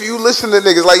if you listen to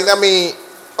niggas, like, I mean,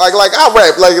 like I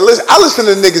rap, like, listen, I listen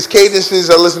to niggas' cadences,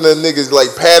 I listen to niggas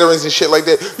like patterns and shit like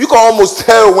that. You can almost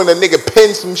tell when a nigga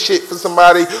pins some shit for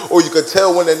somebody, or you could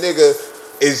tell when a nigga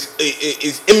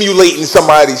is emulating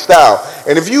somebody's style.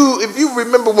 And if you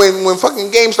remember when fucking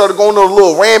Game started going on a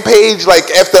little rampage, like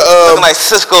after looking like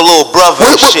Cisco little brother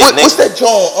and shit, what's that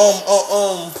joint?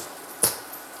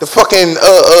 The fucking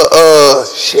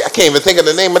shit, I can't even think of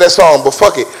the name of that song, but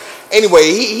fuck it. Anyway,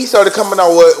 he started coming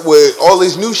out with all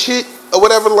this new shit or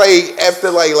whatever, like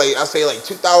after like I say like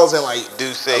 2000, like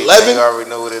do say 11, I already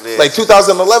know what it is. like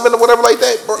 2011 or whatever like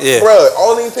that. Bruh,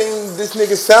 only thing this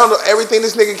nigga sounded, everything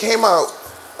this nigga came out.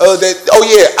 Ale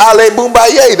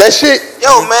Boombaye, that shit.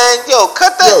 Yo, man,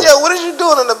 cut that. Yo, what is you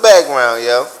doing in the background,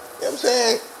 yo? You know what I'm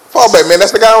saying? Fall back, man. That's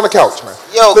the guy on the couch, man.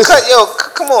 Yo,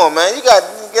 come on, man. You got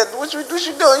what you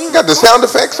doing? You got the sound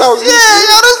effects out. Yeah,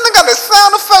 this nigga got the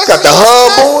sound effects. Got the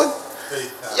hub on.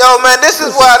 Yo, man, this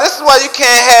is why you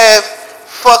can't have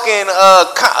fucking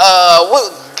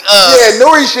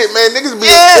Nori shit, man. Niggas be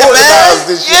man. organized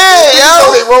this shit. Yeah,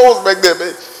 yo. They rolls back there,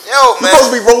 man. Yo, man. You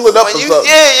supposed to be rolling up or something.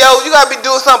 Yeah, yo, you gotta be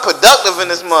doing something productive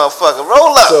in this motherfucker.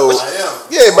 Roll up. So,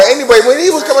 but anyway, when he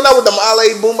was coming out with them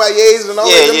Ale Boombayes and all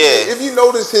that, if you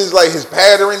notice his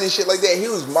pattern and shit like that, he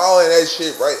was mauling that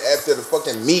shit right after the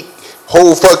fucking Meek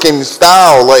whole fucking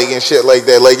style, like, and shit like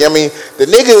that. Like, I mean, the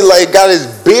nigga like got his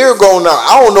beard going out.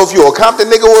 I don't know if you a Compton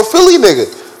nigga or a Philly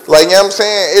nigga. Like, you know what I'm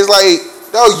saying? It's like,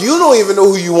 dog, you don't even know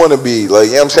who you want to be.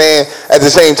 Like, you know what I'm saying? At the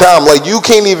same time, like, you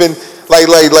can't even. Like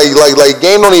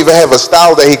Game don't even have a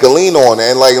style that he can lean on,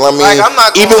 and like I mean,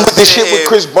 even with the shit with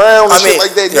Chris Brown and shit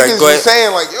like that, niggas be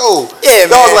saying like, yo,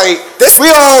 dog, like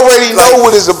we already know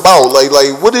what it's about. Like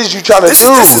what is you trying to do?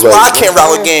 This is why I can't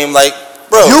rock with Game. Like,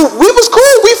 bro, we was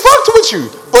cool, we fucked with you,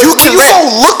 but you can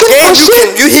rap. Game,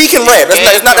 he can rap.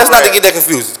 That's not to get that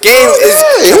confused. Game is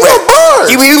he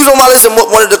was on my list of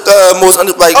one of the most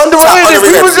underrated.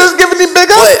 We was just giving him big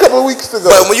ups a couple of weeks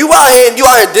ago. But when you out here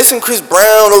dissing Chris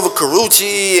Brown over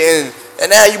Karuchi and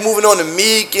now you moving on to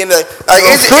Meek and it's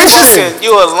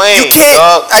you a lame. You can't.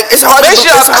 It's hard to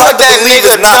believe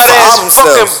it's not for album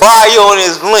fucking bio on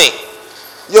his link.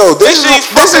 Yo, this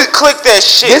is click that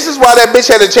shit. This is why that bitch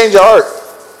had to change her art.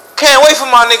 Can't wait for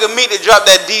my nigga Meek to drop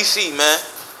that DC, man.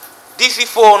 DC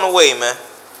 4 on the way, man.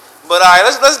 But alright,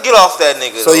 let's get off that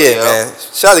nigga. So man.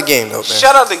 Shout out the Game though, man.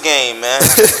 Shout out the Game, man.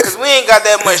 Cause we ain't got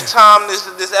that much time this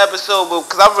episode, but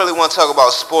cause I really want to talk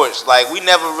about sports. Like we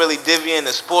never really divvy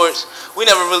into sports. We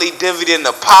never really divvied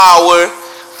into power.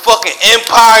 Fucking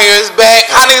Empire's back.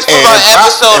 How niggas put on an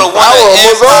episode of one of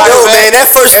Empire? Yo, man,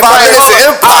 that first 5 minutes of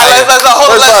Empire.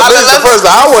 First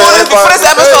hour. Before this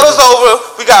episode is over,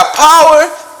 we got Power,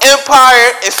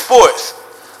 Empire, and sports.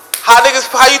 How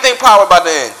you think Power about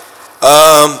to end?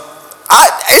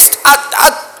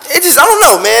 I don't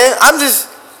know, man. I'm just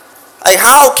like,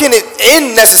 how can it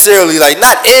end necessarily? Like,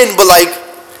 not end, but like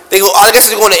I guess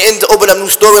they're going to end to open up new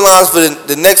storylines for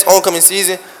the next oncoming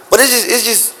season. But it's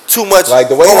just too much. Like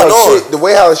the way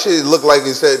how the shit look like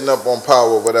it's setting up on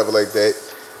Power or whatever like that.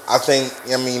 I think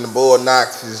the boy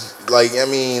Knox is like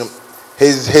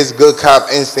his good cop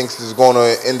instincts is going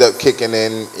to end up kicking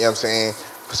in. You know what I'm saying?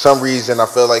 For some reason, I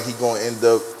feel like he's going to end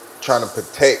up trying to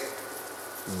protect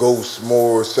Ghost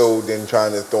more so than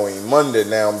trying to throw him under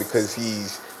now because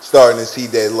he's starting to see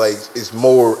that like it's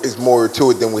more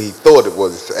to it than what he thought it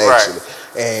was actually. Right.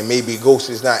 And maybe Ghost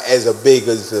is not as big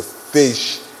as a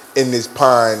fish in this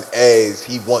pond as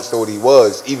he once thought he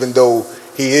was, even though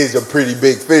he is a pretty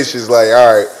big fish. It's like,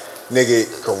 all right, nigga,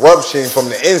 corruption from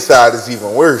the inside is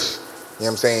even worse. You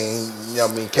know what I'm saying? You know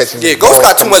what I mean? Catching Ghost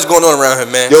got too much going on around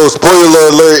him, man. Yo, spoiler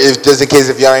alert, just in case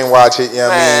if y'all ain't watch it, you know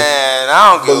what I mean? Man,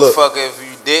 I don't give a fuck if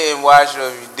you didn't watch it or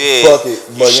if you did. Fuck it.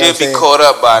 You should be caught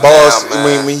up by Boss, now,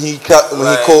 man. When he caught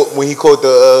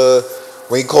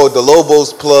the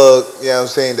Lobos plug, you know what I'm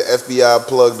saying, the FBI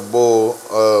plug the bull,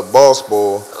 boss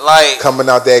bull, like coming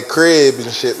out that crib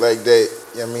and shit like that.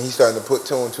 You know what I mean? He's starting to put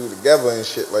 2 and 2 together and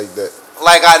shit like that.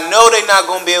 Like, I know they're not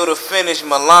going to be able to finish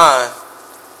Milan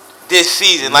this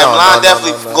season. Like, Milan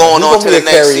definitely going on to the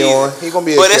next season. He's going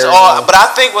to be but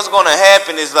I think what's going to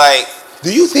happen is like, do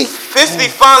you think 50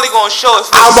 finally gonna show us?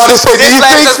 I'm about to say, do you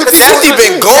think 50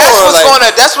 been gone?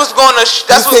 That's what's gonna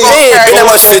carry that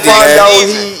much 50, man.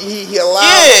 He allowed.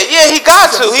 Yeah, he got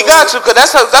to, cause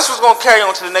that's what's gonna carry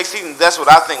on to the next season. That's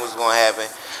what I think was gonna happen.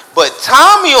 But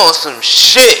Tommy on some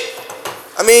shit.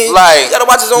 I mean, like, you gotta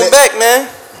watch his own back, man.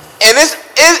 And it's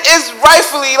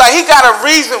rightfully like he got a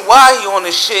reason why he on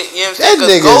this shit. You know what I'm saying?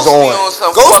 That nigga's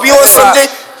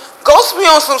Ghost be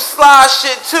on some sly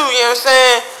shit too. You know what I'm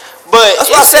saying? But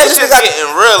it's just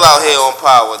getting real out here on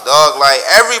Power, dog. Like,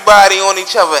 everybody on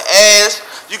each other's ass.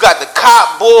 You got the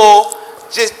cop bull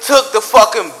just took the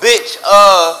fucking bitch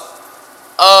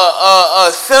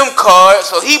SIM card,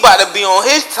 so he about to be on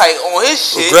his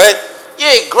shit. Greg?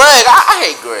 Yeah, Greg. I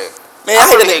hate Greg. Man, I I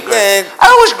really hate hate Greg. man. I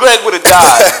wish Greg would have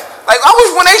died. Like, I wish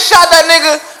when they shot that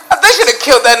nigga, they should have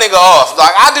killed that nigga off.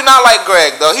 Like, I do not like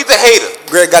Greg, though. He's a hater.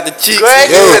 Greg got the cheeks. Greg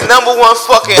Yeah. is the number one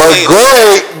fucking But hater.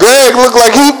 Greg looked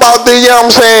like he about to, you know what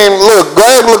I'm saying? Look,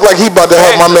 Greg looked like he about to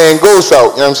help my man Ghost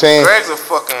out, you know what I'm saying? Greg's a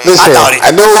fucking Listen, doubt it.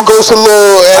 I know Ghost a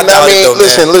little, and I doubt it mean, though,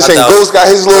 man. listen, I doubt Ghost got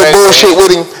his little Greg, bullshit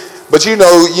with him. But you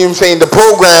know what I'm saying? The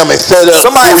program is set up.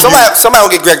 Somebody for you. will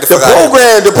get Greg the The fuck out.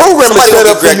 program is Somebody set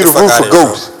gonna up for get you Greg to the fuck root for outta here,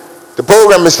 Ghost. The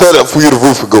program is set up for you to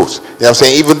root for Ghost. You know what I'm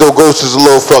saying? Even though Ghost is a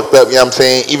little fucked up, you know what I'm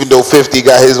saying? Even though 50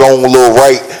 got his own little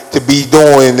right to be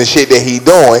doing the shit that he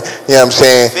doing, you know what I'm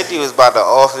saying? 50 was about to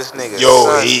off this nigga. Yo,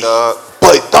 son, he- dog.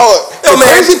 But dog, Yo, the man,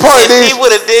 crazy part If is, he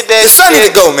would have did that The son need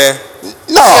shit. to go, man.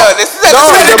 no, Yeah, the son No,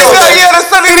 need to go, go. man. Yeah, the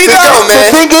son need to go, go,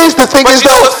 man. the thing But is you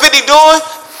know though, what 50 doing?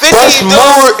 50 that's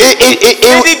more, it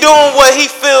 50 doing what he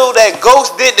feel that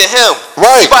Ghost did to him.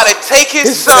 Right. He about to take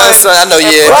his son. I know, and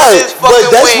yeah. put right, his but fucking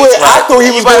that's wings. what I thought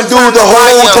he was about going to do turn the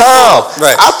white whole young time. boy.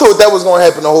 Right. I thought that was going to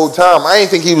happen the whole time. I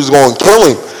didn't think he was going to kill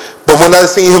him. But when I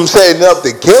seen him setting up to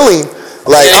kill him,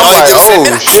 like, Yeah, I'm like, he said, oh,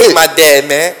 man, I hate shit. my dad,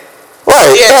 man. Right.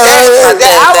 Yeah,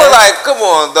 yeah. I was like, come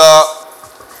on, dog.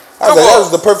 I was like, that was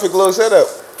the perfect little setup.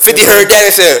 50 heard that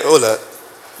and said, hold up.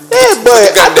 Yeah, but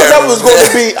I gun thought there, that was going to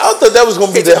be. I thought that was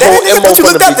going to be the whole Nigga, MO don't you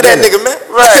from the look up to that beginning. nigga, man.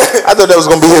 Right. I thought that was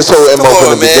going to be his whole MO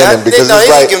from on, the man. beginning because No, it's he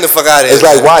like, ain't getting the fuck out of here. it's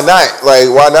like, man. why not? Like,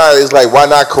 why not? It's like, why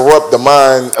not corrupt the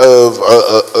mind of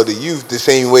the youth the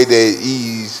same way that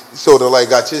he's sort of like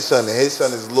got his son, and his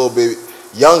son is a little bit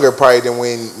younger probably than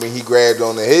when he grabbed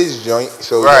onto his joint.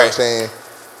 So you know what I'm saying.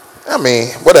 I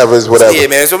mean, whatever is whatever. Yeah,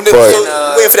 man. So, But-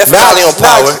 waiting for that finale on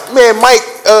Power. Man, Mike,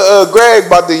 Greg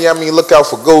about to, you know what I mean, look out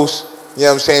for Ghost. You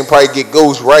know what I'm saying? Probably get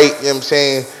Ghost right. You know what I'm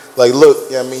saying? Like,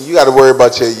 look, you know what I mean? You got to worry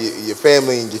about your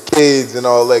family and your kids and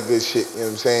all that good shit. You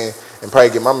know what I'm saying? And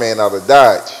probably get my man out of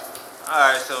Dodge.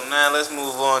 Alright, so now let's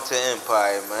move on to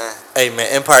Empire, man. Hey,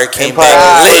 man. Empire came Empire,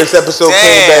 back lit. first episode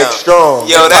came back strong.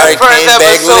 Yo, Empire that first came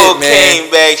back episode lit, man. came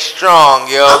back strong,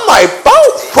 yo. I'm like,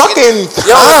 about fucking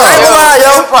Yo, I ain't gonna lie,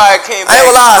 yo. Empire came I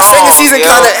ain't gonna back lie. Second strong, season yo.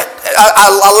 kind of,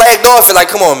 I lagged off it. Like,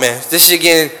 come on, man. This shit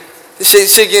getting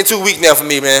too weak now for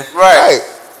me, man. Right.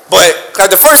 But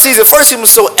like the first season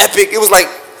was so epic. It was like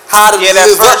how to Yeah, that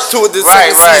live up first- to it. The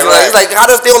right, second right, season, right. like how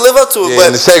does they don't live up to it? Yeah, But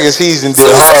and the second season did so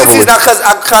the second horrible. season, now because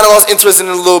I kind of lost interest in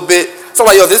it a little bit. So I'm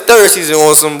like, yo, this third season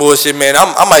on some bullshit, man.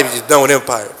 I might be just done with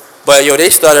Empire. But yo, they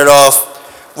started off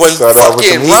when Started off with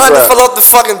fucking some heat Rhonda rap. fell off the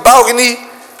fucking balcony.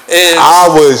 And I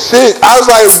was sick. I was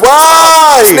like,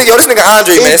 why? this nigga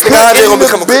Andre, man. This nigga Andre gonna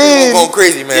become going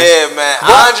crazy, man. Yeah, man.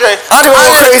 Andre Andre gonna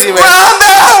go crazy, man.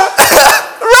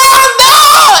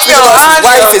 Yo, Yo, his Andre,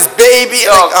 wife, his baby.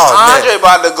 yo, Like, oh, man. Andre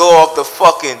about to go off the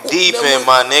fucking deep end,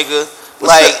 my nigga.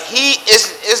 Like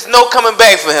it's no coming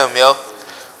back for him, yo.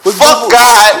 Fuck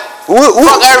God.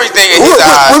 Fuck everything in his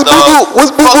eyes, dog.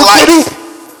 What's Boo Fuck Boo life. Kitty?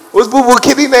 What's Boo Boo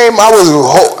Kitty name? I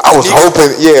was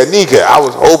hoping, yeah, Nika. I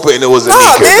was hoping it was a Nah,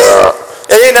 Nika. man. Dog.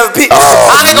 It ain't never peaked. I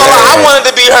ain't gonna lie, I man. wanted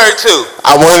to be her too.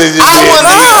 I wanted to be I a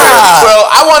wanted to be Nika. her, bro.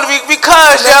 I wanted to be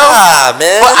because, yo. Nah,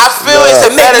 man. But I feel it's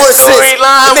a It make better more sense.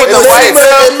 storyline It make with the more white sense.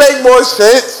 girl. It make more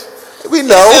sense. We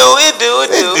know. It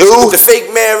do. The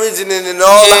fake marriage and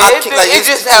all Yeah, the it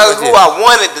just has who I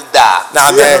wanted to die.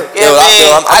 Nah, man. Yeah,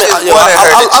 man. I just wanted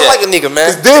her to I check. like a nigga,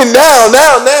 man. Then now,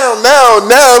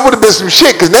 it would have been some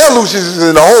shit. Cause now Lucius is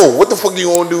in the hole. What the fuck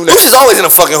you gonna do now? Lucius always in a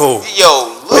fucking hole.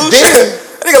 Yo, But Lucius. then,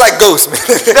 That nigga like Ghost, man.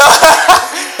 Yo,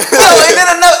 and then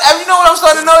you know what I'm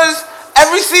starting to notice?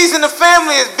 Every season the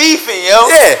family is beefing, yo.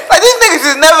 Yeah. Like these niggas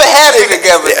is never happy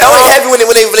together. They dog. only happy when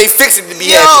they fix it to be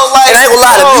Yo, happy. like, And I ain't gonna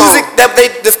lie, the yo. music that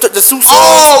the Sue songs.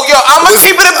 Oh, yo, I'ma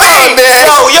keep it a beat. man.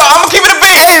 Yo, I'ma keep it a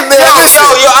beat. Hey, man, listen.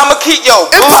 yo, I'ma keep,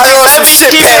 Empire on let some me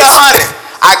shit keep it packs. 100.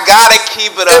 I gotta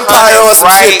keep it 100 Empire on some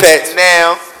shit right packs.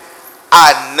 now.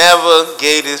 I never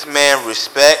gave this man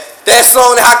respect. That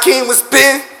song that Hakeem was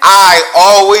spitting. I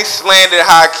always slandered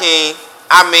Hakeem.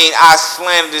 I mean, I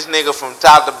slandered this nigga from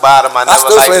top to bottom. I I never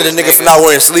still liked slander this the nigga for not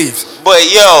wearing sleeves. But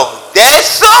yo, that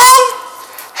song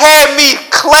had me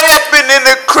clapping in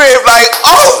the crib like,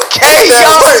 okay, That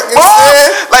yo, work, you boy.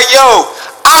 understand? Like, yo,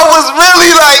 I was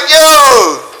really like, yo,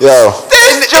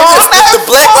 this joint The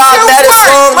Black Lives Matter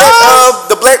song,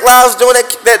 the Black Lives doing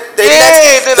that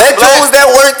then joint was that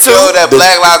work too. Yo, that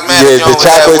Black Lives Matter yeah, the joint was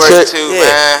that chocolate work chip. too, Yeah.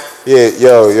 man. yeah,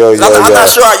 yo. I'm not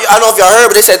sure. I don't know if y'all heard,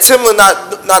 but they said Timbaland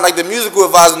not like the musical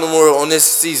advisor no more on this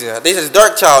season. They said it's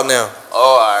Dark Child now.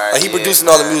 Oh, alright. Like he producing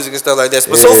all the music and stuff like that.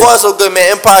 But Yeah. so far so good,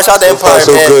 man. Empire, shout out to So far, Empire,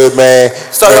 so man. good, man.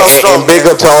 Started off strong, and big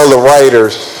man. up to all the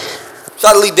writers.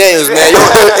 Shout out to Lee Daniels, man.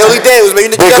 Yo, Lee Daniels, man.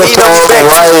 You Big gotta up eat to on all the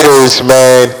respect. writers,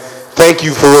 man. Thank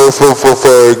you for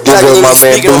giving my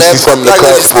man Boosie something to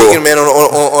clap for. Speaking, man, on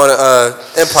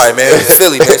Empire, man,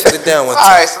 Philly, man, shut it down one time.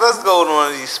 All right, so let's go to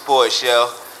one of these sports, yo.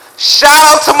 Shout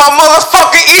out to my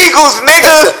motherfucking Eagles,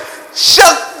 nigga.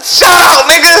 Shout out,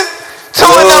 nigga. 2-0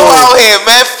 out here,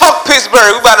 man. Fuck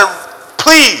Pittsburgh. We about to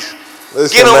please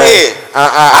get them here.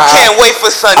 I can't wait for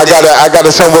Sunday. I got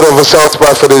a somewhat of a soft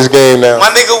spot for this game now. My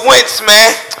nigga Wentz,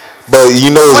 man. But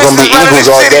you know it's gonna be Eagles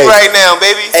all day right now,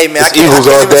 baby. Hey man, I can't even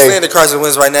stand the Carson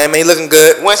Wentz right now, man. He looking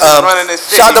good. Wentz is running the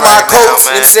city. Shout out to my right coach.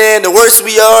 now, man. You know what I'm saying? The worse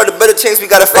we are, the better chance we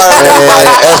got to fire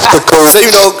F the coach. So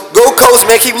you know, go coach,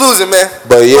 man. Keep losing, man.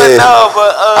 But yeah,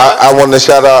 but I want to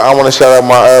shout out. I want to shout out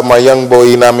my young boy.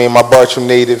 You know what I mean? My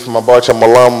Bartram native, my Bartram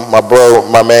alum, my bro,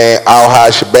 my man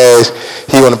Al-Haj Shabazz.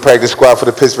 He on the practice squad for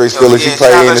the Pittsburgh Steelers. He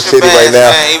playing in the city right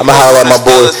now. I'm gonna holler at my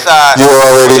boy. You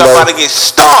already know. About to get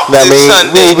stomped I mean,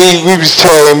 Sunday. we was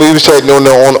chatting on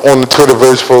the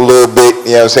Twitterverse for a little bit.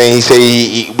 You know what I'm saying? He said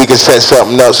we can set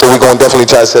something up, so we're gonna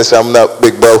definitely try to set something up,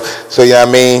 big bro. So you know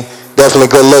what I mean? Definitely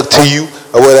good luck to you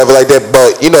or whatever like that.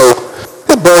 But you know,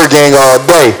 the Bird Gang all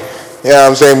day. You know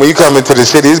what I'm saying? When you come into the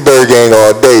city, it's Bird Gang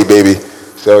all day, baby.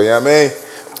 So you know what I mean?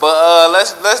 But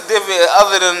let's div it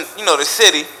other than the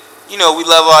city. You know we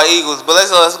love our Eagles, but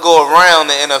let's go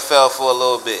around the NFL for a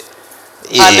little bit.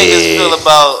 How niggas feel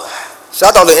about?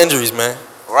 Shout out to injuries, man.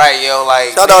 Right, yo,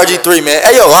 like. Shout out to RG3, man.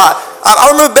 Hey, yo,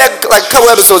 I remember back like a couple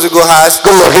episodes ago, Haas.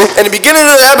 Good looking. In the beginning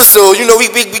of the episode,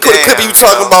 we caught a clip of you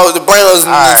talking about the Browns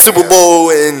and the Super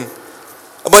Bowl and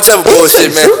a bunch of other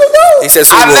bullshit, man. He said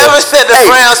Super Bowl. I never said the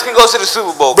Browns can go to the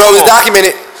Super Bowl. Bro, it's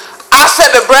documented. I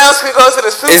said the Browns can go to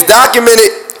the Super Bowl. It's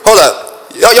documented. Hold up.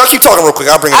 Y'all keep talking real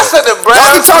quick. I'll bring it up. I said the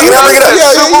Browns can go to the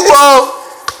Super Bowl.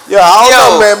 Yeah, I don't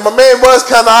know, man. My man was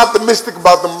kind of optimistic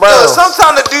about them Browns.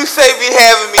 Sometimes the Duce be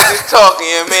having me just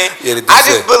talking, man. Yeah, I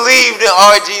just believed in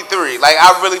RG3. Like,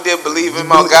 I really did believe in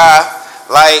my guy.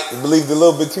 Like, you believed a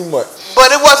little bit too much.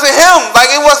 But it wasn't him.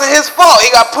 Like, it wasn't his fault. He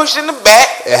got pushed in the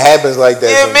back. It happens like that.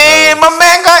 Yeah, man. My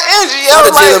man got injured. Shout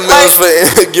out to Jalen Mills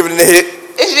for giving it a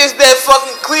hit. It's just that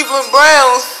fucking Cleveland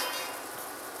Browns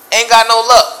ain't got no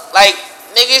luck. Like,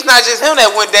 nigga, it's not just him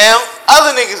that went down.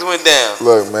 Other niggas went down.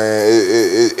 Look, man,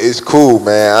 it's cool,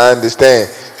 man. I understand.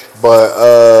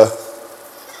 But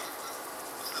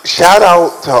shout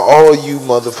out to all you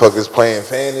motherfuckers playing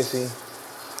fantasy.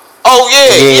 Oh,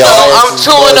 yeah. I'm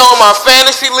 2-0 in my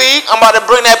fantasy league. I'm about to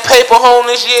bring that paper home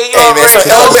this year. Hey, man, it's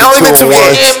only been 2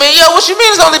 games. Yeah, man. Yo, what you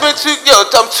mean it's only been 2? Yo,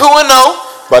 I'm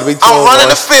 2-0. I'm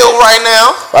running the field right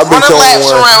now. Running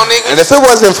laps around niggas. And if it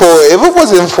wasn't for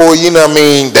you know what I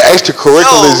mean, the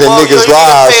extracurriculars in niggas'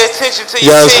 lives, pay attention to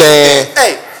you know what I'm saying?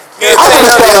 Hey, I'm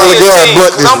gonna start with Garrett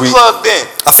Blunt this week. I'm plugged in.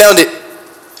 I found it.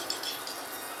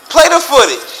 Play the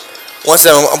footage. One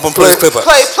second, I'm gonna play this clip up.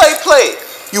 Play.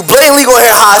 You blatantly gonna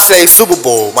hear how I say Super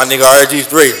Bowl, my nigga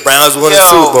RG3. Browns won the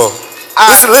Super Bowl.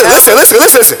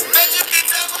 Listen.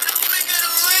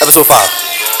 Episode 5.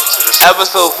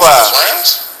 Episode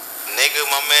 5. Nigga,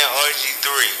 my man RG3.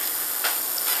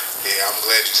 Yeah, I'm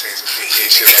glad you saying some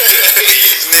shit like that.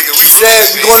 Nigga, he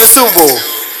said we going to the Super Bowl.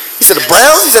 He said the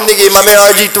Browns? He said nigga, my man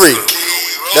RG3.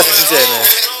 That's what you said, man.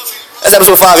 That's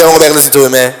episode 5. Y'all go back and listen to it,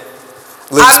 man.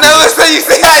 I never said you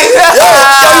say how you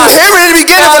hear it in the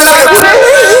beginning, but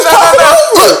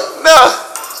No.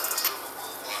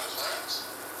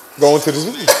 Going to the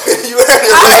Super Bowl. You heard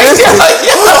it.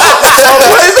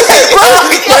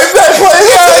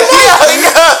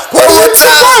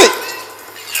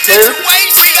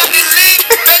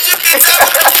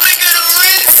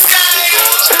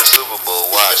 Super Bowl,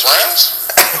 watch Rams.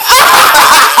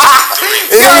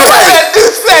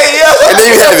 And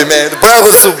then you have it, man. The Browns won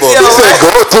the Super Bowl. He said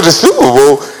go to the Super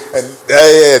Bowl, and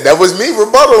that was me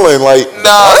rebuttaling. Like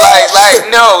no,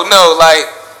 like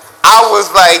I was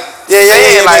like. Yeah.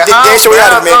 Like, dance your way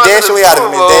out of it, man. Dance your way out of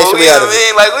it, man. Dance your way out of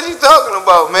it. Like, what you talking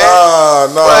about, man?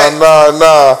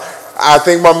 Nah. I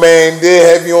think my man did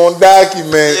have you on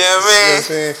document. Yeah, man. You know what I'm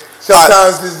saying?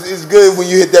 Sometimes it's good when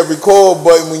you hit that record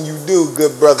button when you do,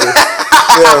 good brother. You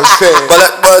know what I'm saying?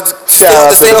 But shout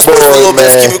out to the boys, a little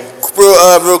bit. Let's keep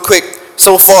it real quick.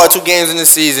 So far, 2 games in the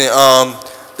season.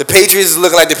 The Patriots is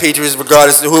looking like the Patriots,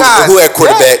 regardless of who at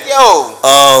quarterback.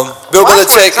 Bill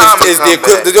Belichick is the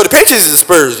equivalent. The Patriots is the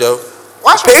Spurs, yo.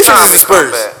 The Patriots is the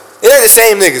Spurs. It ain't the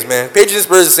same niggas, man. Patriots and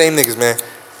Spurs the same niggas, man.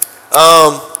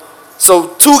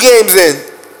 So 2 games in,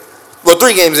 well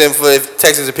 3 games in for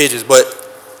Texans and Patriots, but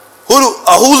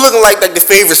who's looking like the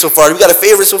favorite so far? We got a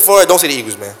favorite so far? Don't say the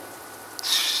Eagles, man.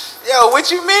 Yo, what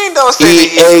you mean don't say the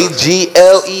Eagles?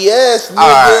 EAGLES, nigga.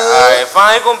 Alright. If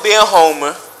I ain't gonna be a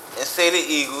homer and say the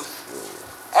Eagles,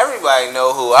 everybody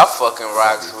know who I fucking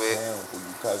rocks with.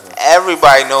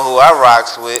 Everybody know who I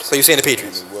rocks with. So you saying the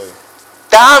Patriots?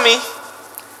 Dami.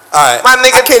 All right. My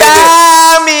nigga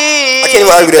Dami. I can't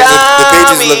even argue that. The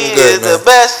Patriots looking good, is man. the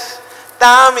best.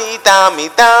 Dami.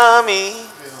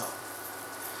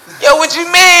 Yo, what you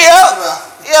mean, yo?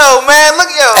 Yo, man, look,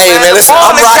 yo. Hey, man, listen,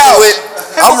 I'm rocking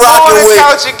with.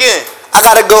 Couch again. I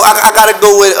gotta go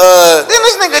with. Then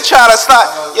this nigga try to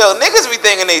stop. Yo, niggas be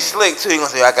thinking they slick too. He gonna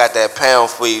say, I got that pound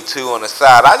for you too on the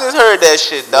side. I just heard that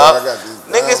shit, dog.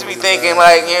 Niggas be thinking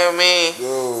like, you know what I mean?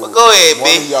 Yo, but go ahead,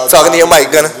 B. Talking to your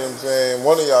mic, Gunner. You know what I'm saying?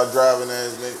 One of y'all driving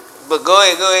ass nigga. But go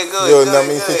ahead. Yo, I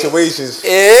mean situations.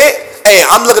 Hey,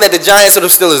 I'm looking at the Giants or the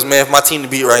Steelers, man. For my team to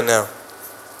beat right now.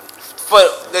 For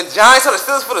the Giants or the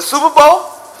Steelers for the Super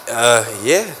Bowl?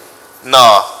 Yeah.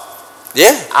 Nah.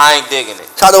 Yeah. I ain't digging it.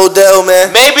 Shout out to Odell,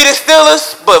 man. Maybe the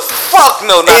Steelers, but fuck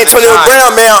no, not Antonio the Giants.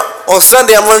 Brown, man. On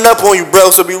Sunday, I'm running up on you,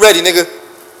 bro. So be ready, nigga.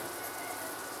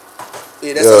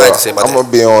 Yeah, that's what I like to say about I'm that.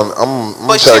 gonna be on. I'm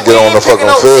But trying to get on the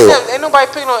fucking field. Ain't nobody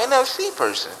picking on NFC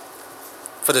person.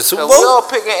 For the Super So Bowl? we all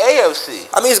picking AFC.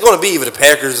 I mean, it's gonna be either the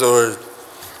Packers or.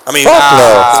 I mean, Fuck no.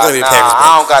 it's gonna be the Packers.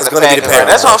 I don't got it's the gonna Packers. be the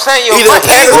Packers. That's what I'm saying, yo. Either the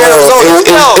Packers or Yo,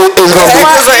 Arizona. It's gonna be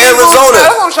Packers or Arizona.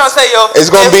 That's what I'm trying to say, yo. It's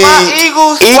gonna be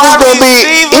Eagles gonna be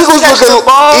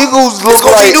Eagles look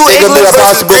like New they're gonna be England a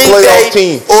versus possible Green playoff Bay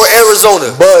team. or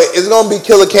Arizona. But it's gonna be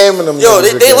Killer Cam and them. Yo,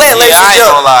 they niggas let again. Larry I ain't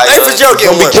gonna lie, Fitzgerald. Larry yo. Fitzgerald It's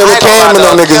get gonna be one. Killer Cam and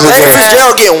them niggas Larry again.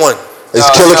 Fitzgerald get one. It's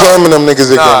Killer Cam and them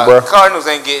niggas again, bro. Cardinals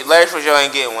ain't get. Larry Fitzgerald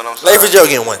ain't getting one. I'm sorry. Larry Fitzgerald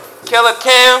get one. Killer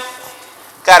Cam,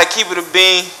 gotta keep it a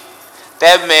bean.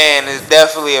 That man is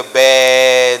definitely a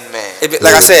bad man.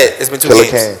 Like I said, it's been 2 Killer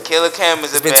games. Cam. Killer Cam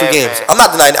is It's a been bad 2 games. man. I'm not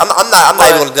denying. I'm not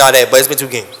even gonna deny that, but it's been 2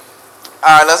 games.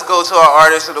 All right, let's go to our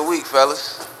artist of the week,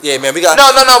 fellas. Yeah, man, we got. No.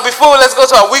 Before let's go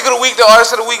to our week of the week, the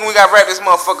artist of the week, and we got to wrap this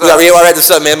motherfucker We up. gotta wrap this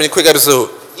up, man. Been a quick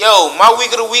episode. Yo, my week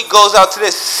of the week goes out to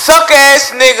this suck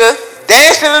ass nigga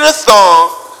dancing in a thong,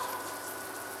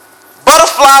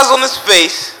 butterflies on his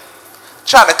face,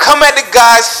 trying to come at the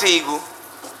guy Siegel,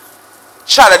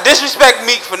 trying to disrespect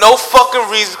Meek for no fucking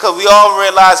reason, because we all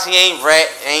realize he ain't rap,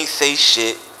 ain't say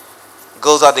shit.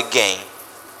 Goes out the game.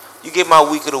 You get my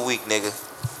week of the week, nigga.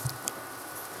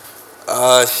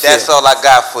 Shit. That's all I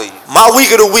got for you. My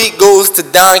week of the week goes to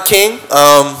Don King.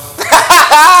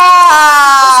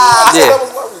 Yeah.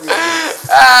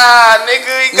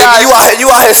 Nigga, Nigga, you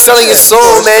out here selling your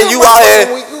soul, man. You out here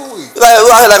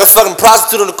like a fucking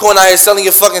prostitute in the corner out here selling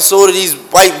your fucking soul to these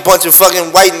bunch of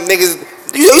fucking white niggas.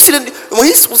 You see when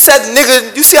he said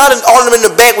nigga, you see how all of them in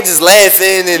the back were just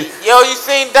laughing and. Yo, you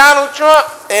seen Donald Trump?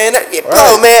 And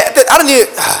bro, man, I don't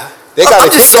even. I'm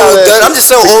just so done. I'm just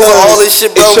so over all this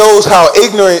shit, bro. It shows how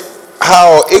ignorant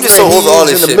he is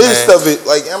in the midst man. of it.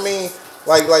 Like I mean,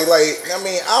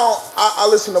 I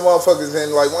listen to motherfuckers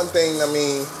and like one thing I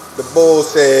mean the bull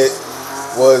said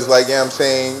was like, you know what I'm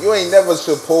saying, you ain't never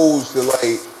supposed to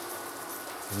like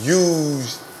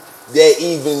use that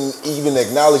even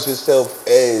acknowledge yourself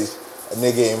as a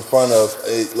nigga in front of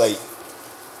like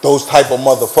those type of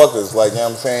motherfuckers. Like, you know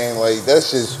what I'm saying? Like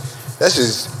that's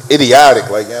just idiotic.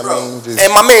 Like, you know what I mean? Just,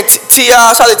 and my man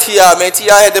T.I., shout out to T.I., man.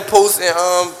 T.I. had the post and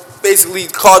basically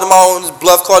called him out on his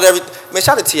bluff, called everything. Man,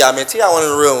 shout out to T.I., man. T.I. one of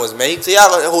the real ones, man. T.I.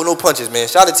 don't hold no punches, man.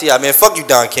 Shout out to T.I., man. Fuck you,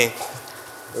 Don King.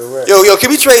 right. Yo, can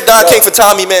we trade Don King for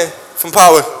Tommy, man? From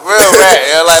Power. Real rap.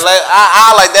 Yeah,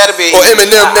 I like that'll be. Or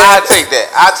Eminem, man.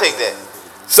 I'll take that.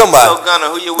 Somebody. So Gunner,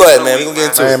 who you Go ahead, with man. the We week, gonna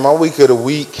get into man, it. my week of the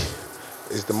week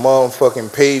is the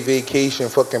motherfucking paid vacation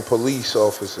fucking police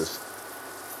officers.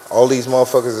 All these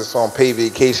motherfuckers that's on paid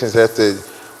vacations after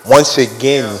once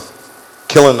again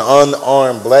killing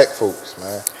unarmed black folks,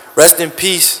 man. Rest in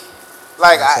peace.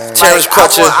 Terrence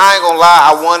Crutcher. I ain't gonna lie,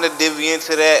 I wanted to divvy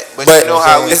into that, but you know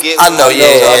how we get. I know,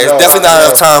 yeah. It's definitely not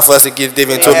enough time for us to give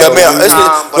divvy into it. But man,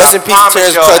 rest in peace,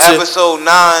 Terrence Crutcher. Episode 9,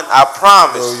 I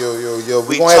promise. Yo.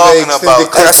 We We gonna have an talking about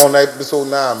extended clip on episode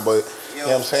 9, but you know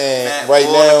what I'm saying? Matt, right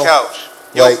bull on the now, couch.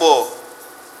 Yo, like, bull.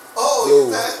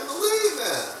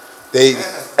 they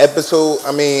episode.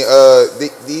 I mean,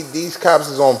 these cops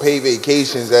is on paid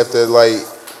vacations after like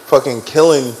fucking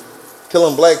killing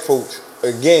black folks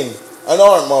again,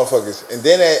 unarmed motherfuckers. And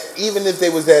then even if they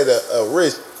was at a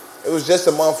risk, it was just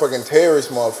a motherfucking terrorist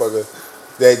motherfucker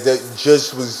that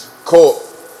just was caught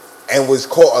and was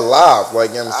caught alive.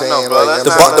 Like, you know what I'm saying?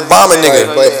 The bomber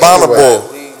nigga, the bomber bull.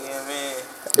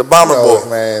 The bomber bull.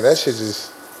 Man, that shit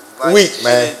just weak,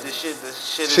 man. The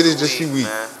shit is just weak.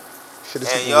 Man. Shit is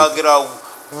And weak. y'all get our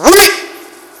week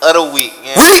of the week.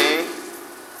 You know what I mean?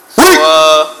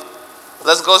 So,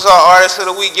 let's go to our artist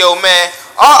of the week. Yo, man.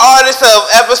 Our artist of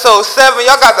episode 7,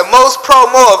 y'all got the most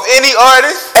promo of any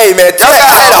artist. Hey, man, y'all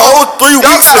had a whole 3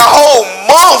 weeks. Y'all got a whole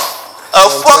month A know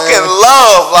what I'm fucking saying?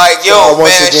 love, like yo, So,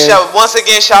 man. Once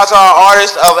again, shout out to our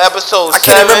artist of episode 7. I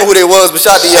can't remember who they was, but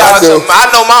shout out to Shout out y'all. to,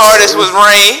 I know my artist was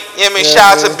Rain. You know what I mean? Yeah,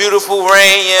 Shout out to man. Beautiful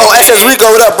Rain. Oh, SS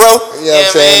Rico, what up, bro? You know what Yeah,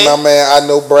 I'm saying? man. My man, I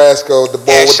know Brasco, the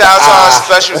boy And with shout out the to our eye.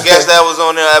 special guest that was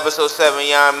on there, episode 7,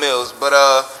 Jan Mills. But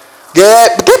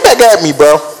Get back at me,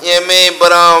 bro. yeah, man.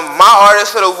 But my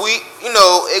artist of the week, you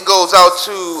know, it goes out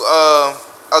to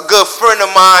a good friend of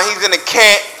mine. He's in the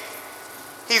camp.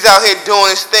 He's out here doing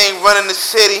his thing, running the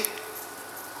city.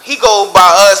 He goes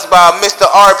by Mr.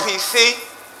 RPC,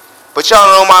 but y'all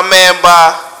know my man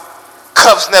by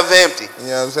Cups Never Empty. You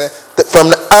know what I'm saying? From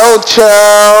the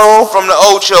Ocho. From the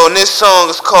Ocho, and this song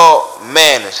is called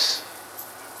Manners.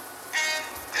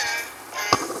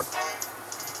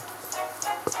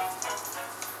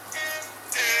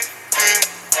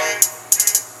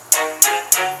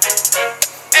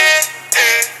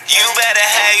 You better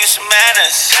have you some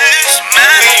manners.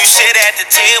 When you sit at the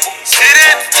table.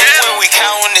 When we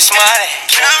counting this money.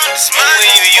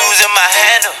 When you using my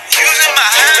handle. You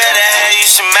better have you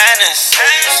some manners.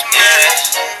 Yeah.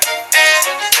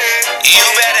 You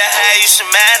better have you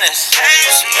some manners.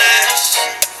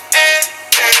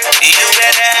 You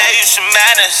better have you some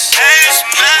manners.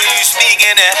 When you speak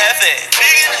in the heaven,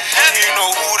 you know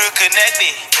who to connect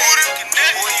me.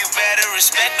 Well, you better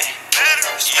respect me.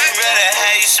 You better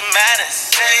have you some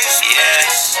manners.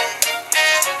 Yes.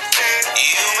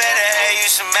 You better have you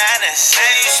some manners.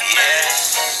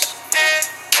 Yes.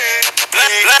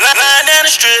 Lying down the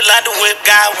street like the whip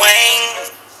got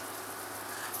wings.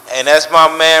 And that's my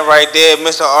man right there,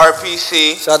 Mr.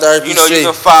 RPC. Shout out to RPC. You know, you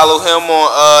can follow him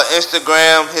on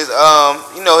Instagram. His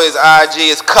his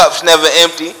IG is Cups Never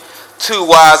Empty. 2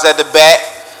 Y's at the back.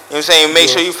 You know what I'm saying? Make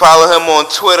sure you follow him on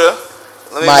Twitter.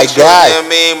 Let me My make sure, guy. you know what I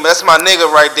mean? That's my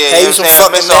nigga right there. Hey, you know some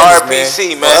what I'm fucking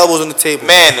saying? Mr. RPC, manners, man. Elbows on the table.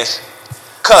 Madness.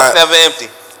 Cups Alright. Never Empty.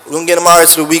 We're gonna get him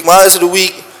artist of the week. My artist of the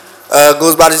week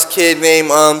goes by this kid named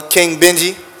King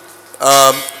Benji.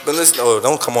 Been listening. Oh,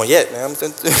 don't come on yet, man. I'm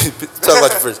talk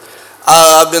about you first.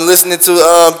 I've been listening to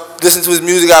his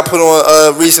music I put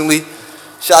on recently.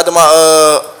 Shout out to my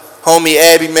homie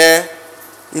Abby, man.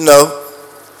 You know.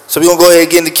 So we gonna go ahead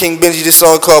and get into King Benji. This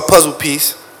song called Puzzle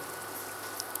Piece.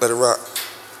 Let it rock.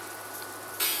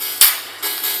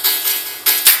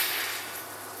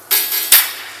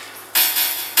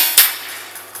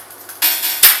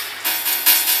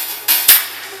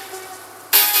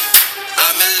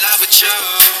 I'm in love with you.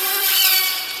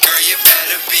 Girl, you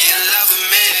better be in love with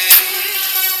me.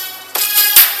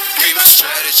 Read my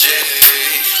strategy.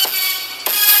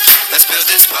 Let's build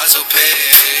this puzzle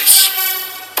piece.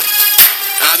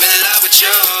 I'm in love with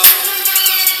you.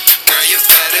 Girl, you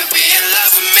better be in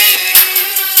love with me.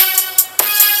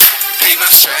 Read my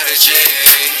strategy.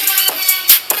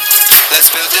 Let's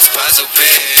build this puzzle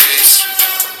piece.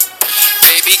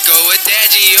 Baby, go with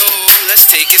daddy, yo. Let's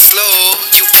take it slow.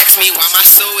 You ask me why my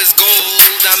soul is gold.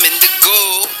 I'm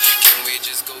indigo. Can we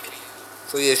just go?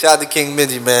 So yeah, shout out to King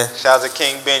Benji, man. Shout out to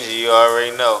King Benji. You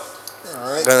already know.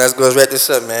 All right. Let's go wrap this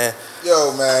up, man.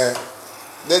 Yo, man.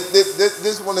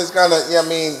 This one is kind of,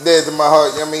 dear to my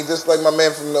heart. Just like my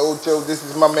man from the Ocho, this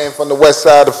is my man from the west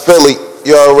side of Philly.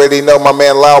 You already know my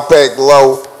man Loud Pack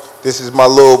Low. This is my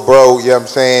little bro, you know what I'm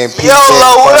saying? Yo,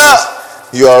 Low, what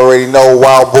up? You already know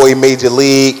Wild Boy Major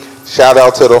League. Shout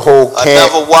out to the whole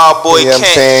camp. Another Wild Boy You know what I'm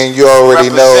camp. saying? You already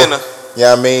know. Representative. You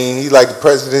know what I mean? He's like the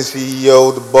president,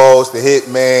 CEO, the boss, the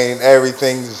hitman,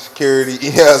 everything, the security,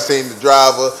 you know what I'm saying? The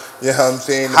driver, you know what I'm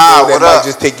saying? The Hi, boy what that might up?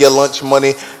 just take your lunch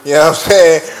money, you know what I'm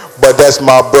saying? But that's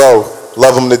my bro.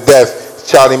 Love him to death.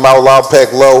 Shout him out, Loud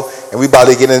Pack Low. And we about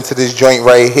to get into this joint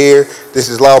right here. This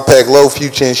is Loud Pack Low,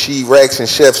 Future and She, Rex and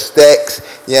Chef Stacks.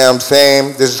 You know what I'm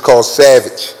saying? This is called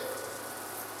Savage.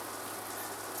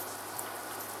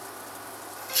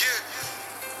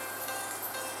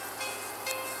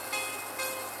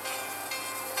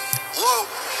 Whoa.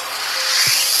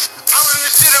 I'm in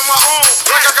this shit on my own,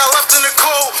 like I got left in the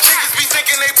cold. Niggas be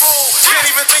thinking they bold, can't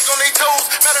even think on their toes.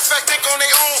 Matter of fact, think on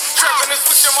their own. Trapping and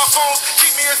switching my phones,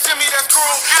 keep me and send me that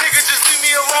chrome. Niggas just leave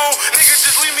me alone, niggas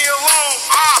just leave me alone.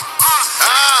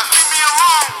 Leave me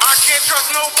alone. I can't trust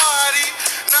nobody,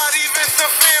 not even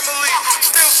some family.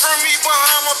 Still from me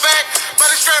behind my back,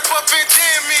 better strap up and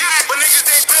jam me. But niggas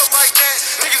ain't built like that,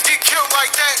 niggas get killed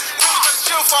like that. Rules better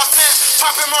chill for I set,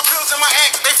 popping my pills in my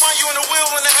act. They find you in the wheel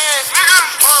and a half.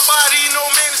 Hard body, no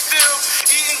man is still.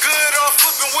 Eating good or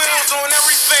flipping wheels on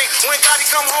everything. When Gotti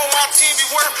come home, my team be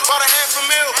worth about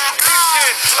 $500,000. This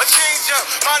shit, a change up.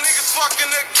 My niggas fucking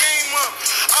the game up.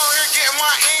 Out here getting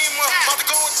my aim up. About to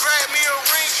go and grab me a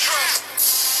range truck.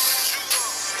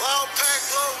 Loud Pack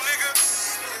Low, nigga.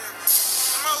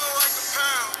 Smell it like a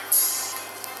pound.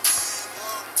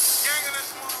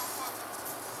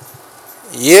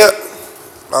 Yep.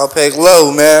 Loud Pack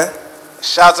Low, man.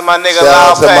 Shout out to my nigga Shout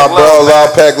out Loud to Pack my bro, Low, man.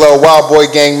 Loud Pack Low, Wild Boy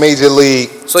Gang, Major League.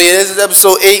 So yeah, this is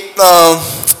episode 8.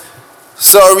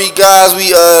 Sorry guys,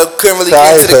 we couldn't really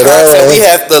get into the content. We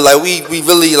have to we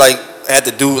really had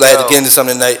to get into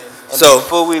something tonight. And So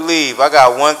before we leave, I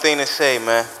got one thing to say,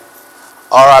 man.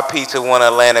 R.I.P. to one of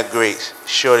Atlanta greats,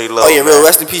 Shorty Low. oh yeah, man. real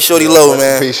rest in peace, Shorty Low,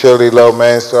 man. Peace, Shorty Low,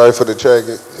 man. Sorry for the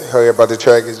tragic. Heard about the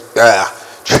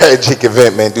tragic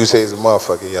event, man. Do say it's a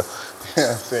motherfucker, yo. You know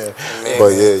what I'm saying? Man. But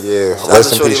yeah. Shout out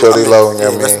Rest to in peace, Shorty Low. You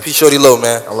know what I Rest in mean? peace, Shorty Low,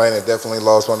 man. Atlanta definitely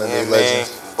lost one of Yeah, their man.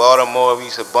 legends. Baltimore, we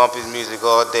used to bump his music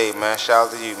all day, man. Shout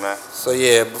out to you, man. So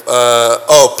yeah,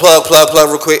 plug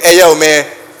real quick. Hey yo,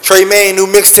 man, Trey Main new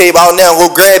mixtape out now.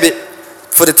 Go grab it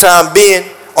for the time being.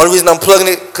 Only reason I'm plugging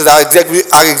it because I executive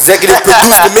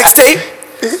produced the mixtape.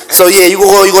 So yeah, you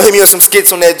gonna hit me on some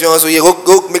skits on that joint. So yeah, go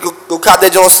cop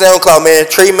that joint on SoundCloud, man.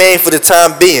 Trey Main for the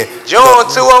time being. John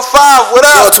 215, what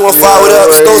up? John 215, what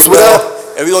up? Stokes, what up?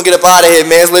 And we gonna get up out of here,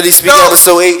 man. It's literally speaking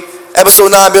episode 8.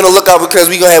 Episode 9, be on the lookout because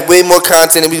we gonna have way more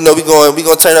content and we gonna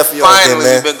turn up for y'all again, Finally,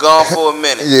 man. we've been gone for a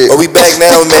minute. Yeah. But we back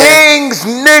now, man. Kings,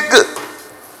 nigga.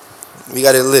 We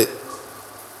got it lit.